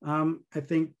 I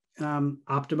think,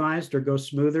 optimized or go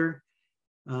smoother.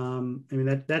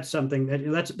 That's something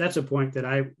that's a point that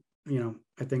I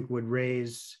think would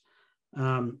raise,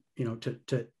 to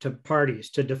parties,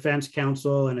 to defense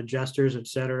counsel and adjusters, et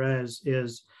cetera,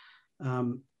 is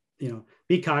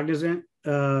be cognizant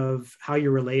of how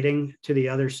you're relating to the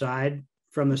other side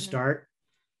from the start.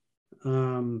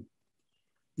 To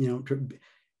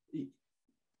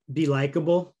be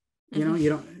likable, you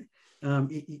don't,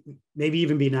 maybe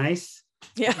even be nice.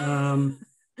 Yeah.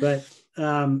 But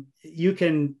you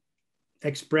can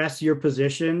express your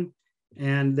position,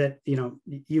 and that,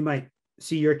 you might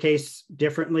see your case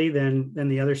differently than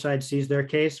the other side sees their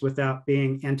case, without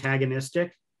being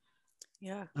antagonistic.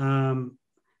 Yeah.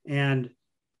 And,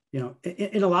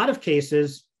 in a lot of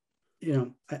cases,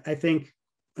 I think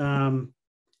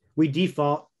we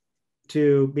default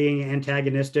to being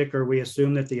antagonistic, or we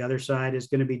assume that the other side is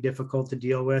going to be difficult to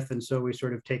deal with. And so we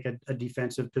sort of take a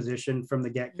defensive position from the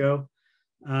get-go.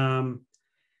 And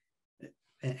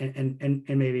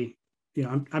maybe,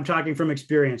 I'm talking from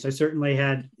experience. I certainly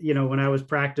had, when I was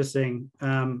practicing,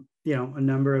 a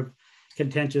number of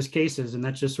contentious cases, and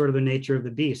that's just sort of the nature of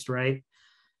the beast, right?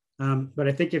 But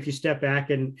I think if you step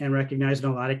back and recognize, in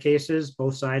a lot of cases,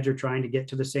 both sides are trying to get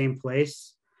to the same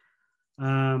place,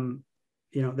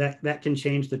 that can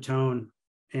change the tone.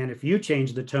 And if you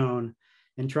change the tone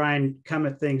and try and come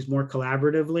at things more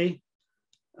collaboratively,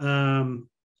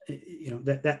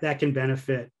 that can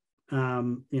benefit,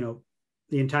 the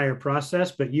entire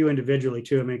process, but you individually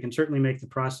too. It can certainly make the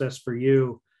process for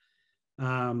you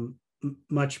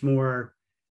much more,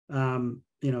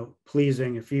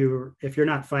 pleasing if you're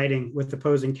not fighting with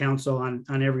opposing counsel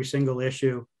on every single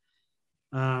issue,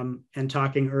 and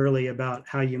talking early about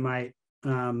how you might,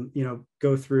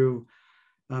 go through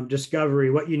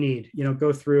discovery, what you need,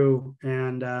 go through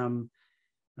and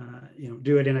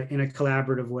do it in a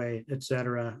collaborative way, et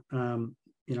cetera.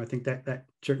 I think that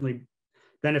certainly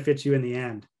benefits you in the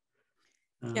end.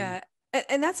 Yeah.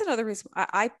 And that's another reason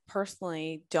I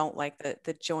personally don't like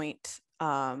the joint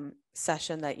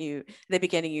session that the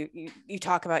beginning, you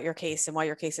talk about your case and why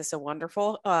your case is so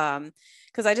wonderful.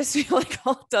 Because I just feel like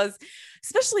all it does,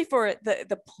 especially for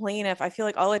the plaintiff, I feel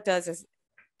like all it does is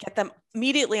get them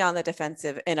immediately on the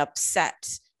defensive and upset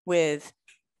with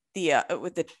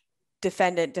the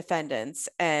defendants,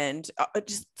 and it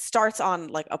just starts on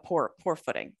like a poor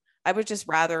footing. I would just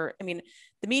rather, the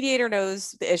mediator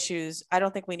knows the issues. I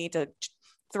don't think we need to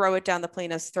throw it down the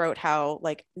plaintiff's throat how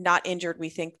like not injured we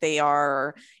think they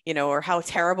are, or how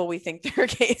terrible we think their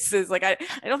case is. Like I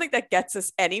don't think that gets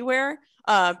us anywhere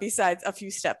besides a few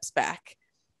steps back.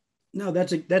 No,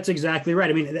 that's exactly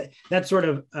right. That's sort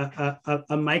of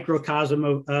a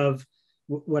microcosm of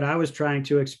what I was trying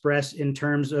to express in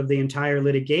terms of the entire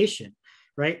litigation,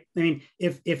 right?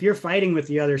 If you're fighting with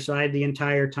the other side the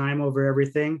entire time over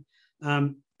everything,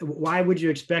 why would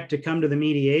you expect to come to the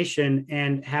mediation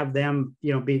and have them,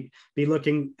 be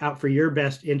looking out for your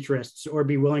best interests, or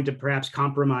be willing to perhaps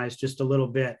compromise just a little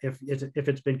bit if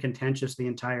it's been contentious the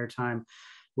entire time?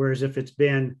 Whereas if it's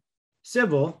been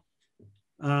civil,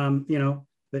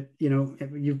 but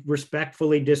you've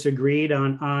respectfully disagreed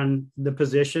on the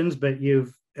positions, but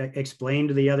you've explained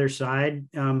to the other side,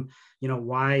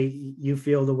 why you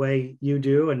feel the way you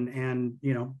do, and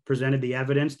presented the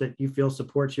evidence that you feel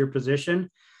supports your position.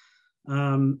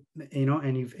 And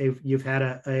you've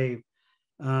had a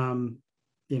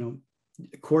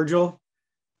cordial,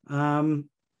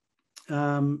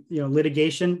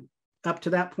 litigation up to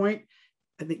that point.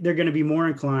 I think they're going to be more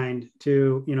inclined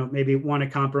to, maybe want to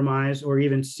compromise or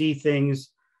even see things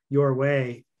your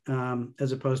way,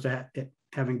 as opposed to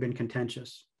having been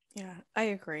contentious. Yeah, I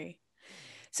agree.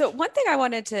 So one thing I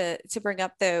wanted to bring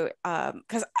up though,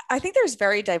 because I think there's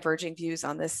very diverging views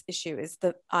on this issue, is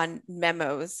on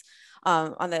memos,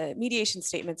 on the mediation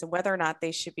statements, and whether or not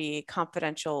they should be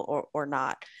confidential or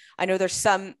not. I know there's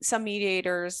some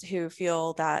mediators who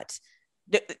feel that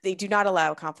they do not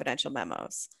allow confidential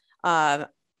memos.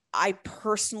 I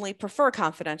personally prefer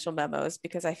confidential memos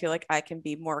because I feel like I can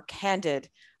be more candid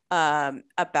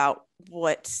about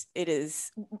what it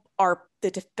is,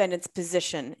 the defendant's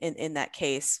position in that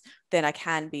case, than I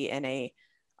can be in a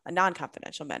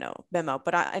non-confidential memo.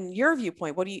 But in your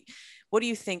viewpoint, what do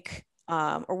you think,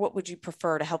 or what would you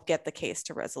prefer to help get the case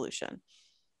to resolution?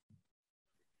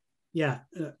 Yeah,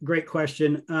 great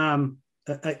question.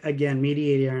 Again,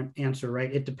 mediator answer,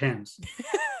 right? It depends.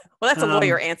 Well, that's a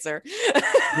lawyer answer.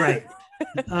 Right.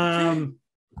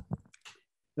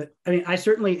 But I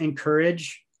certainly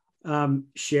encourage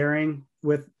sharing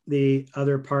with the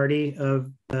other party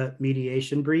of the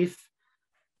mediation brief.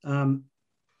 But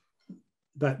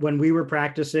when we were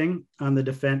practicing on the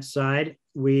defense side,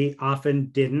 we often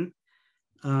didn't.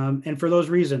 And for those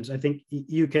reasons, I think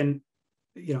you can,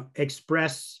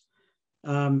 express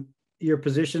your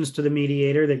positions to the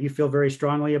mediator that you feel very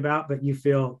strongly about, but you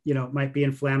feel, might be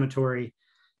inflammatory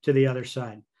to the other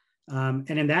side. And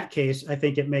in that case, I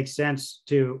think it makes sense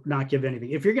to not give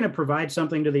anything. If you're going to provide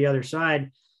something to the other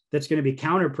side that's going to be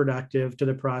counterproductive to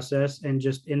the process and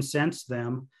just incense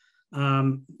them,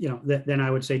 then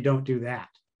I would say don't do that.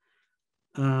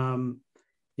 I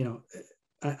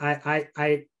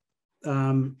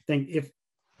think if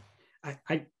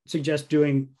I suggest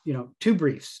doing, two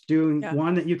briefs,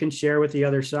 one that you can share with the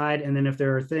other side. And then if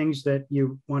there are things that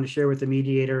you want to share with the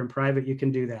mediator in private, you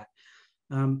can do that.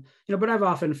 But I've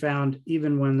often found,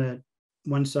 even when the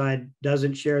one side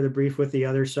doesn't share the brief with the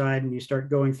other side and you start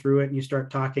going through it and you start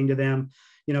talking to them,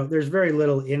 there's very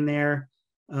little in there,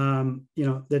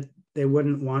 that they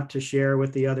wouldn't want to share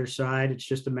with the other side. It's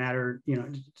just a matter,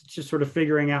 it's just sort of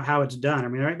figuring out how it's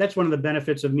done. That's one of the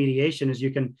benefits of mediation, is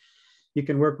you can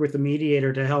work with the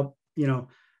mediator to help,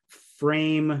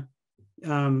 frame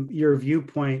your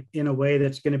viewpoint in a way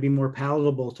that's going to be more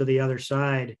palatable to the other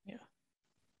side. Yeah.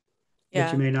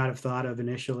 That you may not have thought of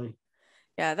initially.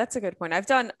 Yeah, that's a good point. I've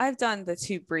done the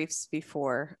two briefs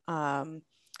before, and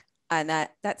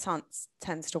that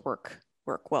tends to work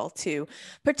well too.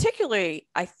 Particularly,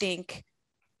 I think,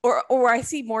 or I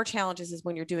see more challenges is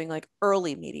when you're doing like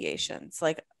early mediations,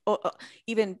 like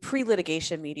even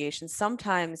pre-litigation mediations.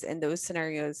 Sometimes in those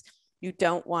scenarios, you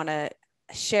don't want to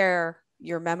share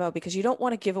your memo because you don't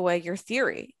want to give away your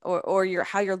theory or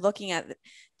how you're looking at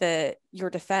your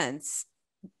defense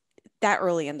that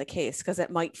early in the case, because it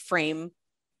might frame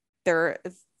their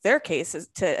cases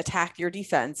to attack your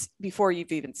defense before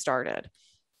you've even started.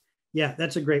 Yeah,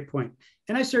 that's a great point.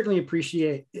 And I certainly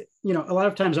appreciate, a lot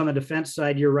of times on the defense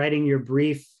side, you're writing your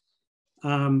brief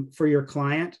for your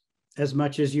client as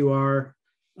much as you are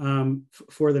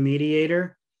for the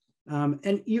mediator.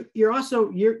 And you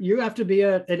have to be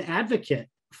an advocate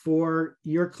for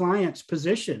your client's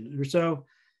position. So,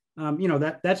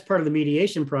 that's part of the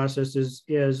mediation process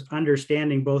is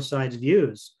understanding both sides'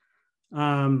 views.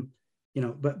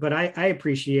 But I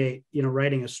appreciate,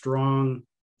 writing a strong,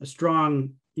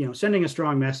 sending a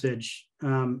strong message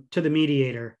to the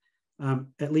mediator,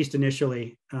 at least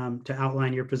initially, to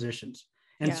outline your positions,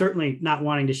 and certainly not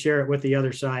wanting to share it with the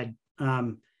other side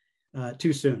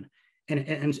too soon.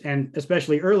 And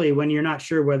especially early when you're not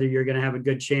sure whether you're going to have a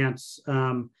good chance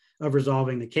of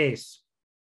resolving the case.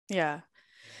 Yeah.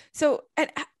 So, and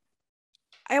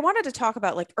I wanted to talk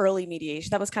about like early mediation.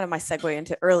 That was kind of my segue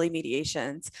into early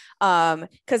mediations.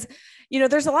 Because,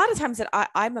 there's a lot of times that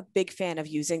I'm a big fan of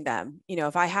using them.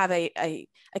 If I have a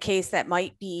case that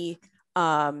might be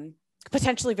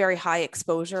potentially very high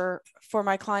exposure for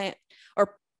my client,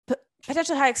 or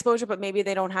potentially high exposure, but maybe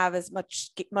they don't have as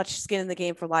much skin in the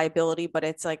game for liability, but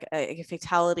it's like a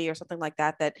fatality or something like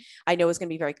that I know is going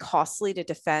to be very costly to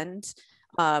defend.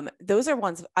 Those are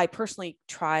ones I personally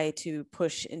try to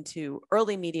push into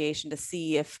early mediation to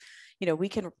see if, we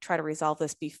can try to resolve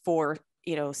this before,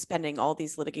 spending all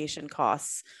these litigation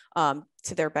costs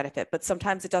to their benefit. But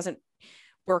sometimes it doesn't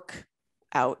work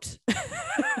out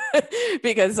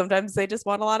because sometimes they just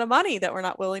want a lot of money that we're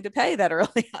not willing to pay that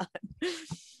early on.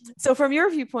 So from your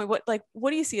viewpoint,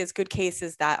 what do you see as good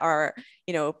cases that are,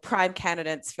 prime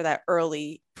candidates for that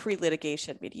early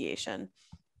pre-litigation mediation?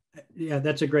 Yeah,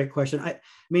 that's a great question.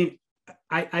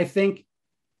 I think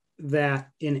that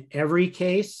in every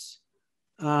case,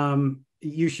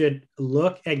 you should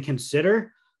look and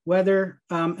consider whether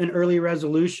an early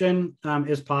resolution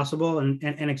is possible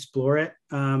and explore it.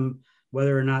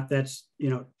 Whether or not that's,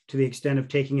 to the extent of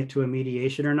taking it to a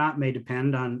mediation or not may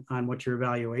depend on what your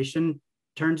evaluation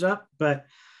turns up. But,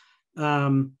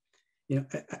 I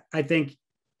think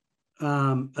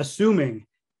assuming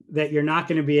that you're not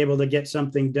going to be able to get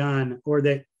something done, or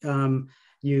that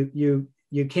you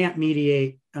can't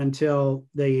mediate until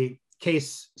the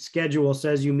case schedule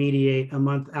says you mediate a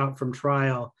month out from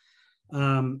trial,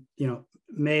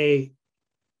 may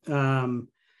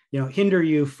hinder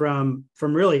you from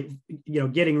really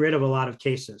getting rid of a lot of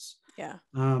cases. Yeah.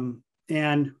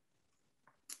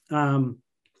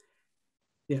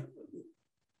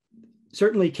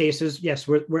 Certainly cases, yes,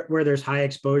 where there's high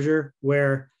exposure,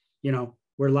 where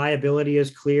liability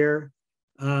is clear,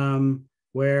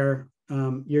 where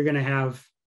you're going to have,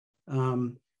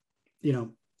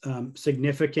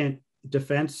 significant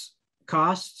defense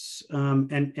costs,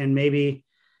 and maybe,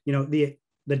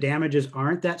 the damages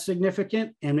aren't that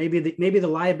significant, and maybe the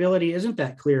liability isn't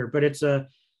that clear, but it's the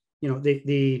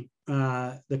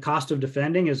cost of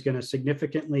defending is going to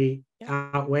significantly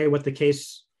outweigh what the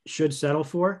case should settle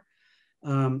for.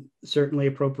 Certainly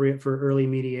appropriate for early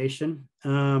mediation.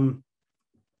 I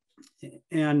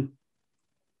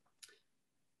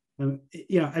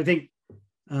think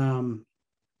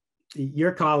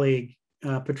your colleague,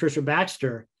 Patricia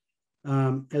Baxter,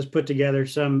 has put together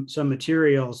some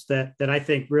materials that I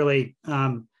think really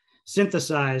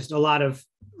synthesized a lot of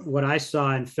what I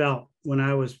saw and felt when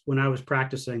I was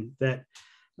practicing. That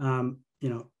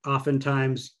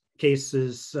oftentimes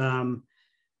cases,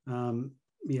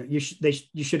 you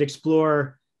should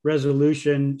explore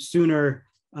resolution sooner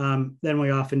than we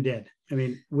often did.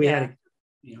 We had,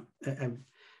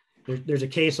 there's a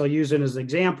case I'll use it as an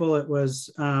example. It was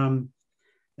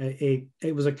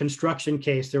it was a construction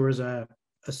case. There was a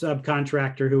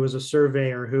subcontractor who was a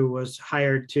surveyor who was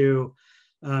hired to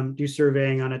do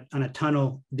surveying on a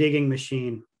tunnel digging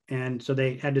machine, and so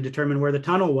they had to determine where the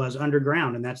tunnel was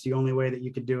underground, and that's the only way that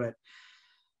you could do it.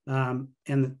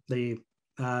 And the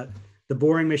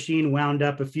boring machine wound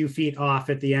up a few feet off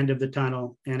at the end of the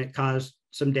tunnel, and it caused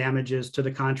some damages to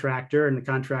the contractor, and the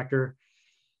contractor,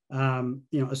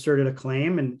 asserted a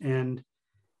claim. And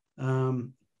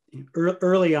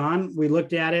early on, we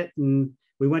looked at it and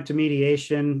we went to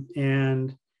mediation,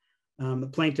 and the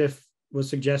plaintiff was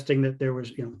suggesting that there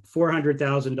was,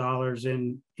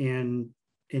 $400,000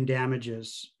 in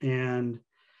damages, and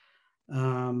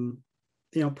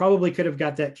probably could have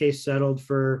got that case settled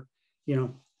for,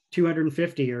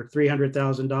 $250,000 or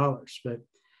 $300,000, but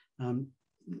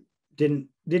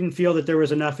didn't feel that there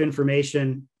was enough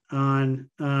information on,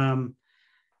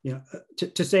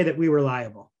 to say that we were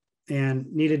liable,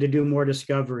 and needed to do more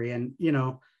discovery. And,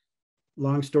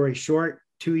 long story short,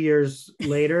 2 years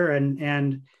later,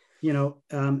 and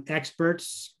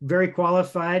experts, very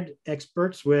qualified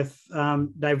experts with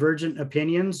divergent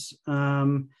opinions,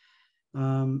 taking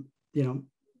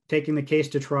the case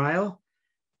to trial.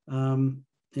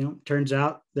 turns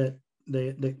out that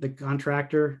the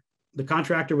contractor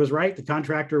was right. The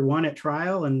contractor won at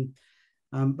trial, and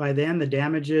by then the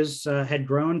damages had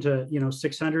grown to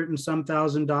 $600 and some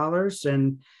thousand,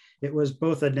 and it was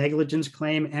both a negligence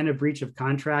claim and a breach of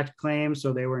contract claim.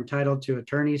 So they were entitled to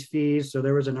attorney's fees. So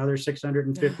there was another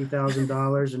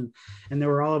 $650,000, and there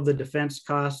were all of the defense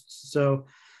costs. So,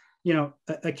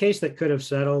 a case that could have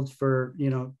settled for,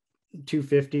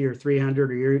 $250 or $300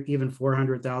 or even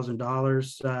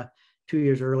 $400,000 2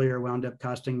 years earlier wound up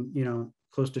costing,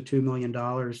 close to $2 million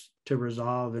to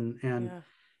resolve.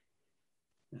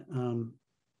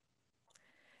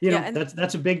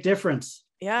 That's a big difference.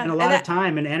 Yeah. And a lot of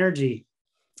time and energy.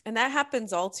 And that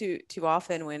happens all too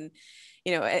often when,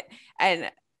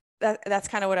 and that's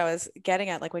kind of what I was getting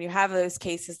at. Like when you have those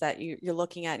cases that you're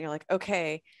looking at and you're like,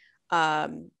 okay,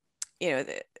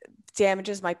 the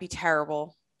damages might be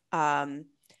terrible,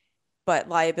 but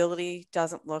liability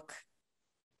doesn't look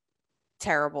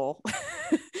terrible,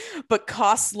 but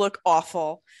costs look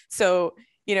awful. So,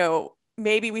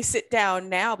 maybe we sit down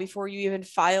now before you even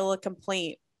file a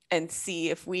complaint and see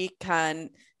if we can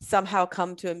somehow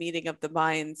come to a meeting of the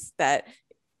minds that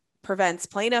prevents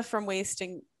plaintiff from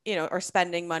wasting, or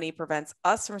spending money, prevents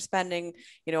us from spending,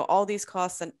 all these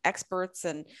costs and experts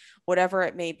and whatever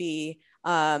it may be,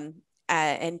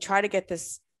 and try to get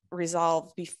this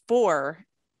resolved before,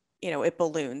 it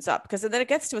balloons up. Because then it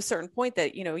gets to a certain point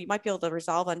that, you might be able to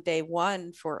resolve on day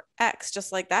one for X,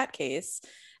 just like that case.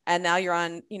 And now you're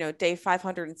on, day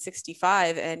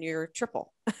 565 and you're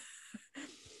triple.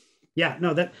 Yeah,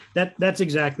 no, that's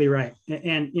exactly right.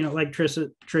 And, like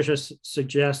Tricia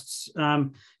suggests,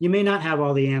 you may not have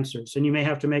all the answers and you may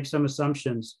have to make some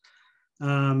assumptions,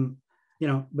 but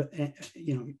you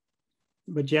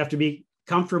have to be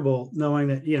comfortable knowing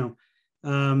that,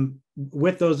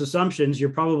 with those assumptions, you're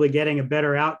probably getting a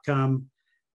better outcome,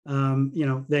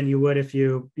 than you would if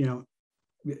you,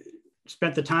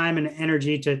 spent the time and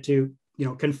energy to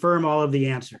confirm all of the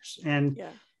answers. And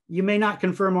you may not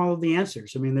confirm all of the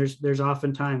answers. I mean, there's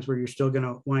often times where you're still going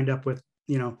to wind up with,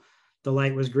 the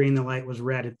light was green, the light was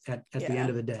red at the end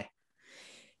of the day.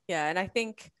 Yeah. And I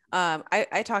think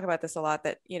I talk about this a lot,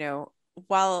 that,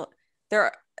 while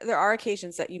there are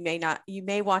occasions that you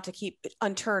may want to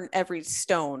unturn every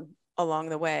stone along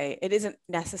the way, it isn't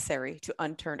necessary to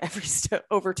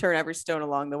overturn every stone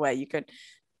along the way. You can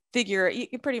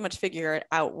pretty much figure it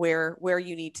out where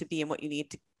you need to be and what you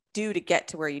need to do to get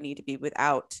to where you need to be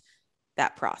without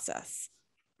that process.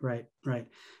 Right. And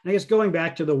I guess going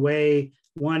back to the way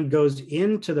one goes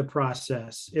into the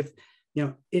process, if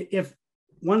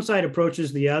one side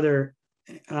approaches the other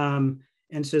and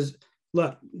says,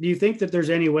 look, do you think that there's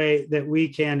any way that we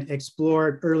can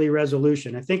explore early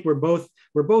resolution? I think we're both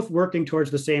working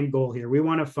towards the same goal here. We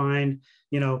want to find,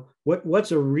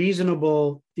 what's a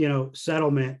reasonable,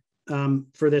 settlement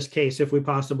for this case, if we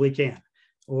possibly can.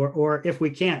 Or if we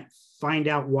can't, find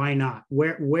out why not.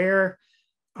 Where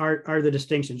are the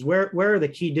distinctions? Where are the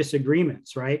key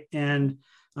disagreements, right? And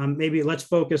maybe let's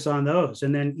focus on those,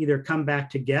 and then either come back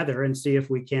together and see if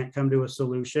we can't come to a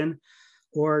solution,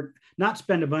 or not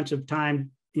spend a bunch of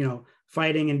time,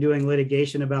 fighting and doing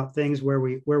litigation about things where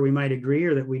we might agree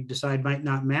or that we decide might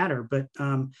not matter. But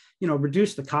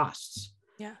reduce the costs.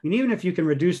 Yeah. And even if you can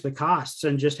reduce the costs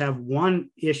and just have one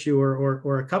issue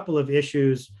or a couple of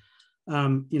issues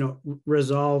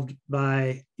resolved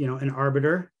by, an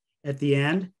arbiter at the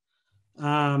end,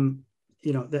 the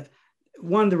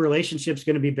relationship's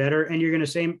going to be better, and you're going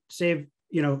to save,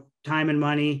 time and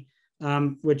money,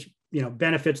 which,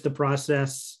 benefits the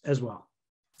process as well.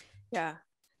 Yeah.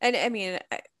 And I mean,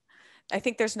 I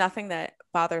think there's nothing that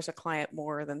bothers a client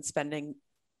more than spending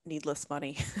needless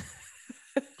money.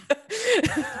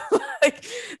 Like,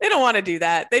 they don't want to do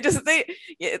that. They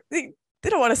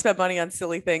don't want to spend money on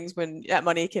silly things when that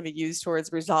money can be used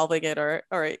towards resolving it or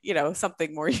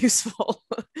something more useful.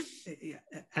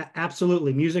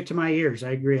 Absolutely. Music to my ears.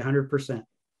 I agree 100%.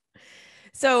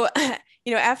 So,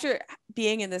 after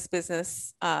being in this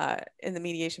business, in the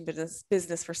mediation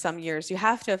business for some years, you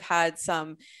have to have had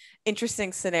some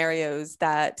interesting scenarios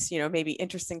that, maybe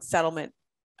interesting settlement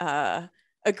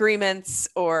agreements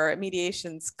or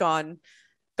mediations gone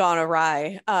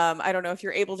awry. I don't know if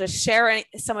you're able to share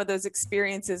some of those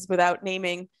experiences without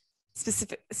naming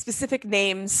specific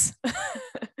names.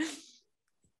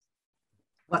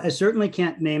 Well, I certainly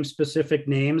can't name specific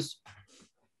names.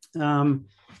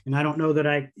 And I don't know that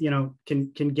I, can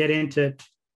get into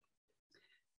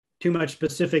too much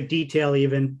specific detail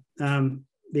even,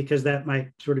 because that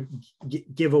might sort of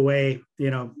give away,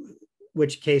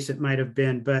 which case it might have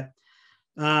been. But,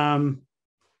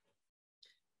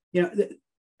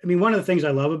 I mean, one of the things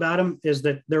I love about them is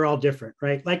that they're all different,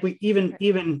 right? Like we even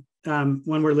when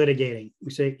we're litigating,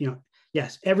 we say,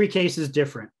 yes, every case is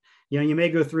different. You may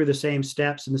go through the same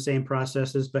steps and the same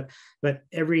processes, but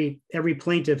every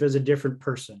plaintiff is a different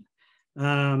person.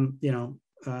 Most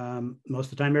of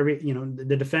the time,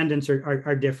 the defendants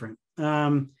are different,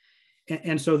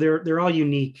 and so they're all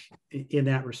unique in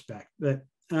that respect. But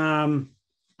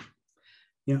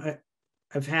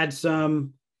I've had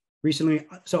some recently.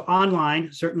 So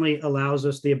online certainly allows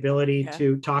us the ability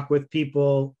to talk with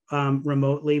people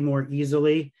remotely more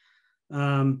easily.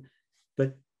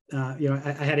 But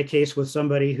I had a case with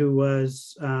somebody who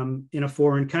was in a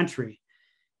foreign country,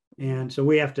 and so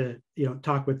we have to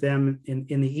talk with them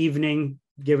in the evening,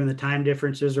 given the time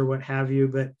differences or what have you.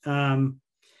 But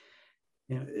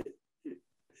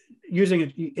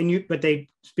using it, but they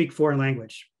speak foreign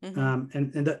language,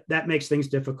 and that makes things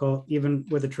difficult, even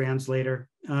with a translator.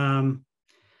 I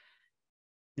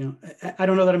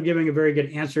don't know that I'm giving a very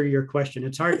good answer to your question.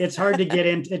 It's hard to get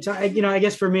into. I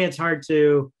guess for me, it's hard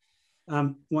to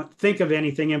think of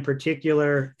anything in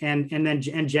particular and then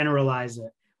generalize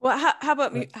it. Well, how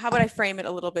about I frame it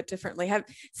a little bit differently?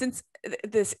 Since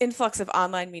this influx of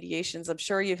online mediations, I'm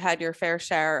sure you've had your fair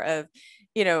share of,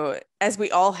 as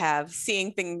we all have,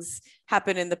 seeing things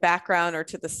happen in the background or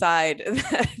to the side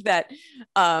that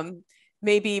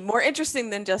may be more interesting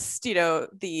than just,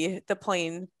 the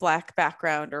plain black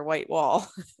background or white wall.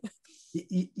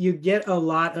 You get a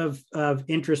lot of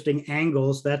interesting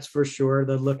angles, that's for sure.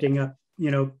 The looking up,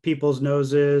 people's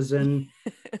noses, and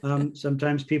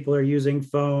sometimes people are using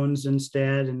phones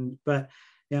instead. But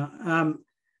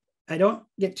I don't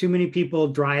get too many people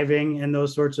driving and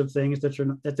those sorts of things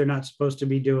that they're not supposed to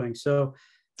be doing. So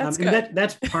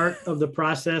that's part of the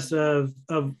process of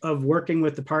working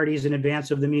with the parties in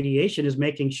advance of the mediation, is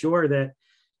making sure that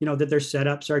that their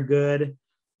setups are good,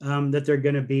 that they're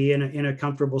going to be in a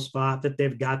comfortable spot, that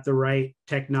they've got the right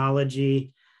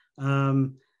technology,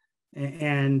 and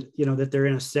that they're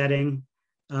in a setting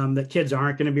that kids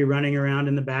aren't going to be running around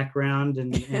in the background,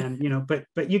 and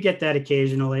but you get that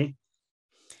occasionally.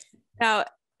 Now,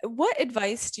 what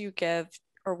advice do you give,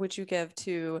 or would you give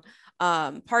to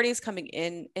parties coming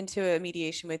into a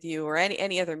mediation with you, or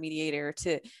any other mediator,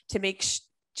 to make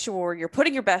sure you're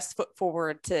putting your best foot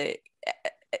forward to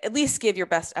at least give your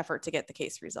best effort to get the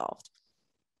case resolved?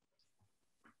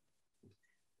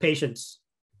 Patience.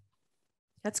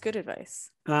 That's good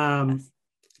advice. Yes.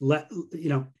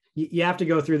 You have to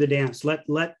go through the dance. Let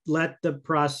the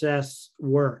process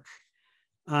work.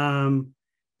 And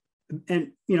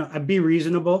be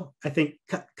reasonable. I think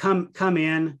come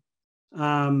in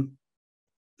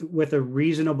with a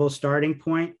reasonable starting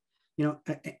point.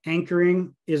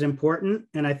 Anchoring is important,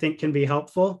 and I think can be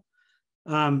helpful.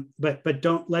 But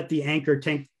don't let the anchor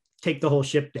take the whole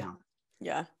ship down.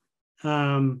 Yeah.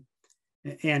 And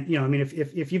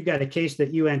if you've got a case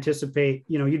that you anticipate,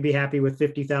 you'd be happy with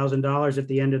 $50,000 at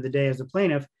the end of the day as a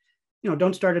plaintiff,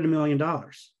 don't start at $1 million.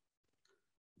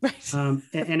 Right.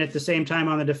 And at the same time,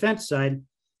 on the defense side,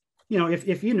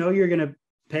 if you're going to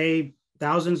pay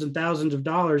thousands and thousands of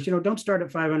dollars, don't start at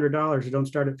 $500 or don't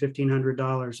start at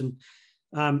 $1,500.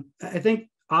 And I think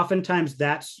oftentimes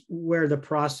that's where the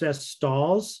process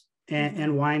stalls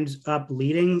and winds up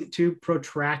leading to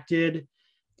protracted,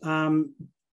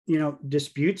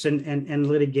 disputes and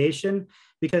litigation,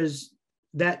 because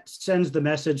that sends the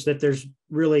message that there's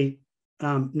really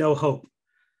no hope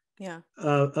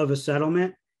of a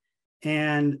settlement.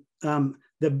 And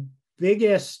the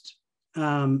biggest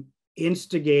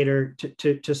instigator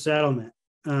to settlement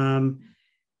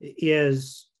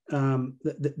is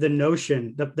the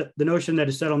notion that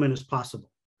a settlement is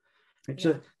possible. Right?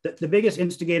 Yeah. So the biggest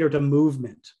instigator to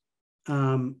movement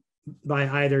by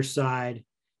either side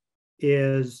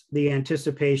is the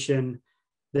anticipation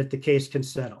that the case can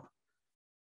settle.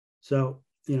 So,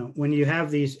 when you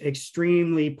have these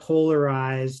extremely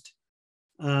polarized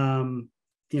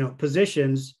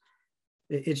positions,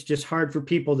 it's just hard for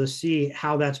people to see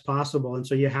how that's possible. And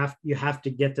so you have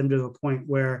to get them to a point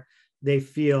where they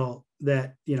feel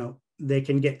that, they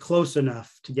can get close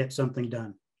enough to get something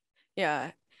done. Yeah.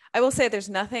 I will say there's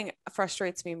nothing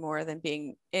frustrates me more than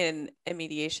being in a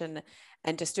mediation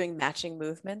and just doing matching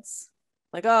movements.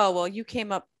 Like, oh, well, you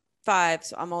came up 5,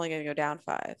 so I'm only going to go down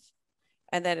 5.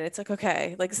 And then it's like,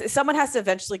 okay, like someone has to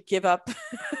eventually give up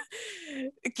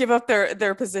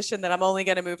their position that I'm only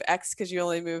going to move X because you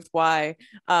only moved Y.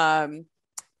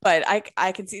 But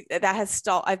I can see that has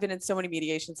stalled. I've been in so many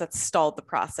mediations that stalled the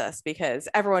process because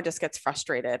everyone just gets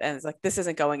frustrated and it's like, this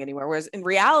isn't going anywhere. Whereas in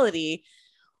reality,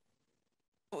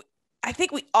 I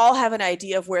think we all have an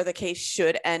idea of where the case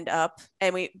should end up,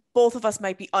 and both of us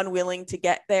might be unwilling to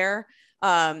get there.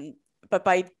 But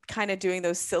by kind of doing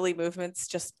those silly movements,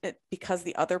 just because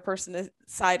the other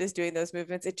side is doing those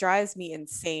movements, it drives me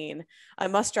insane. I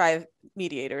must drive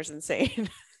mediators insane.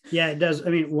 Yeah, it does. I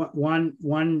mean,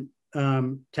 one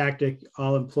tactic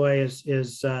I'll employ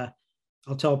is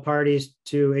I'll tell parties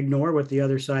to ignore what the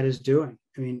other side is doing.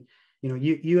 I mean,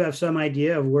 you have some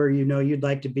idea of where you'd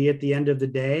like to be at the end of the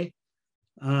day.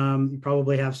 You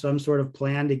probably have some sort of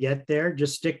plan to get there.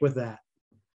 Just stick with that.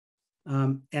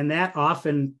 And that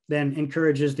often then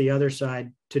encourages the other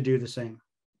side to do the same.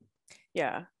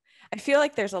 Yeah. I feel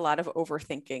like there's a lot of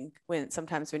overthinking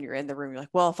sometimes when you're in the room, you're like,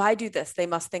 well, if I do this, they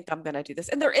must think I'm going to do this.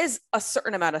 And there is a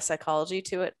certain amount of psychology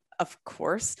to it, of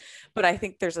course, but I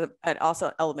think there's also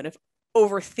an element of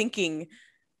overthinking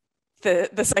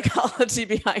the psychology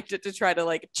behind it to try to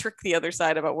like trick the other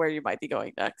side about where you might be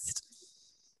going next.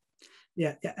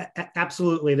 Yeah,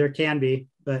 absolutely. There can be,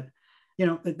 but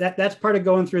that's part of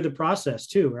going through the process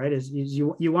too, right? Is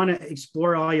you want to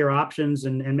explore all your options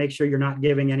and make sure you're not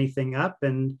giving anything up.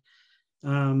 And,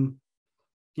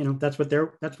 that's what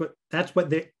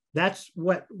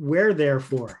we're there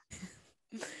for.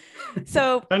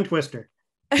 So tongue twister.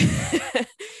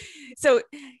 So,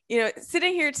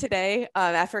 sitting here today,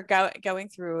 after going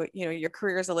through, your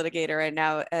career as a litigator and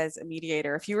now as a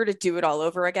mediator, if you were to do it all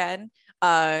over again,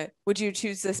 would you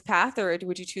choose this path or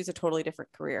would you choose a totally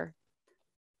different career?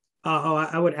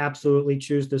 I would absolutely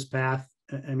choose this path.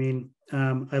 I mean,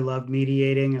 I love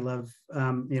mediating. I love,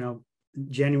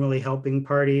 genuinely helping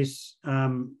parties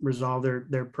resolve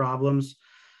their problems.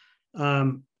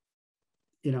 When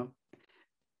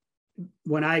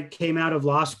I came out of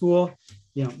law school,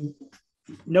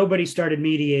 nobody started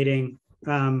mediating,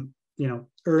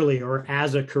 early or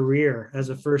as a career, as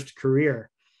a first career.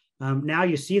 Now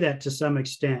you see that to some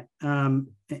extent. And,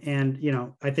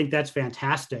 I think that's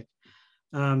fantastic.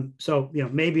 So,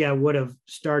 maybe I would have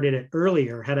started it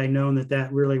earlier had I known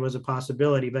that really was a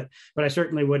possibility, but I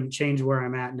certainly wouldn't change where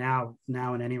I'm at now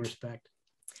in any respect.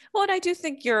 Well, and I do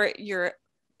think your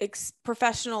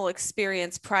professional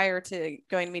experience prior to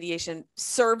going to mediation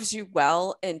serves you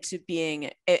well into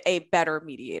being a better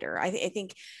mediator. I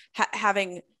think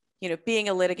having, being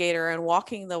a litigator and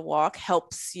walking the walk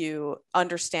helps you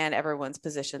understand everyone's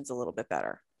positions a little bit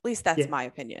better. At least that's my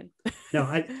opinion. No,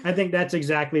 I think that's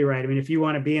exactly right. I mean, if you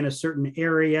want to be in a certain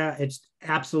area, it's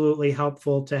absolutely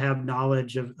helpful to have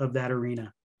knowledge of that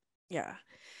arena. Yeah.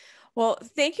 Well,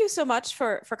 thank you so much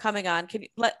for coming on. Can you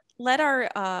let our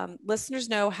listeners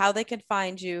know how they can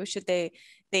find you should they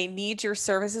need your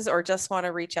services or just want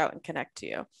to reach out and connect to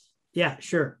you? Yeah,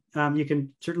 sure. You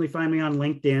can certainly find me on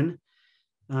LinkedIn.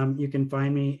 You can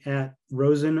find me at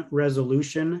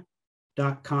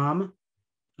rosenresolution.com.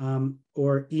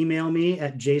 Or email me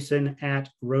at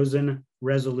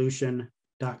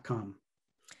jason@rosenresolution.com.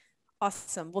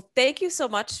 Awesome. Well, thank you so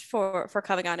much for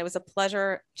coming on. It was a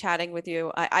pleasure chatting with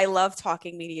you. I love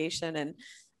talking mediation and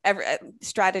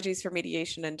strategies for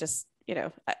mediation, and just,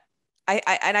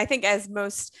 I think as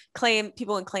most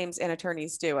people in claims and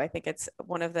attorneys do, I think it's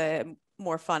one of the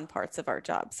more fun parts of our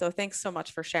job. So thanks so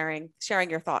much for sharing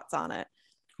your thoughts on it.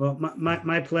 Well,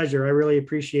 my pleasure. I really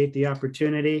appreciate the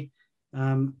opportunity.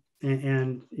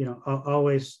 And I'll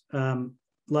always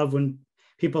love when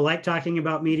people like talking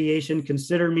about mediation.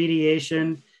 Consider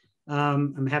mediation.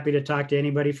 I'm happy to talk to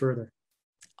anybody further.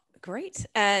 Great.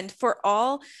 And for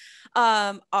all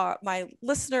my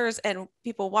listeners and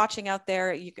people watching out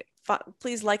there, you could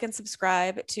please like and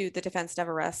subscribe to The Defense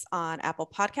Never Rests on Apple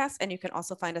Podcasts. And you can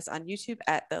also find us on YouTube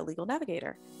at The Legal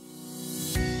Navigator.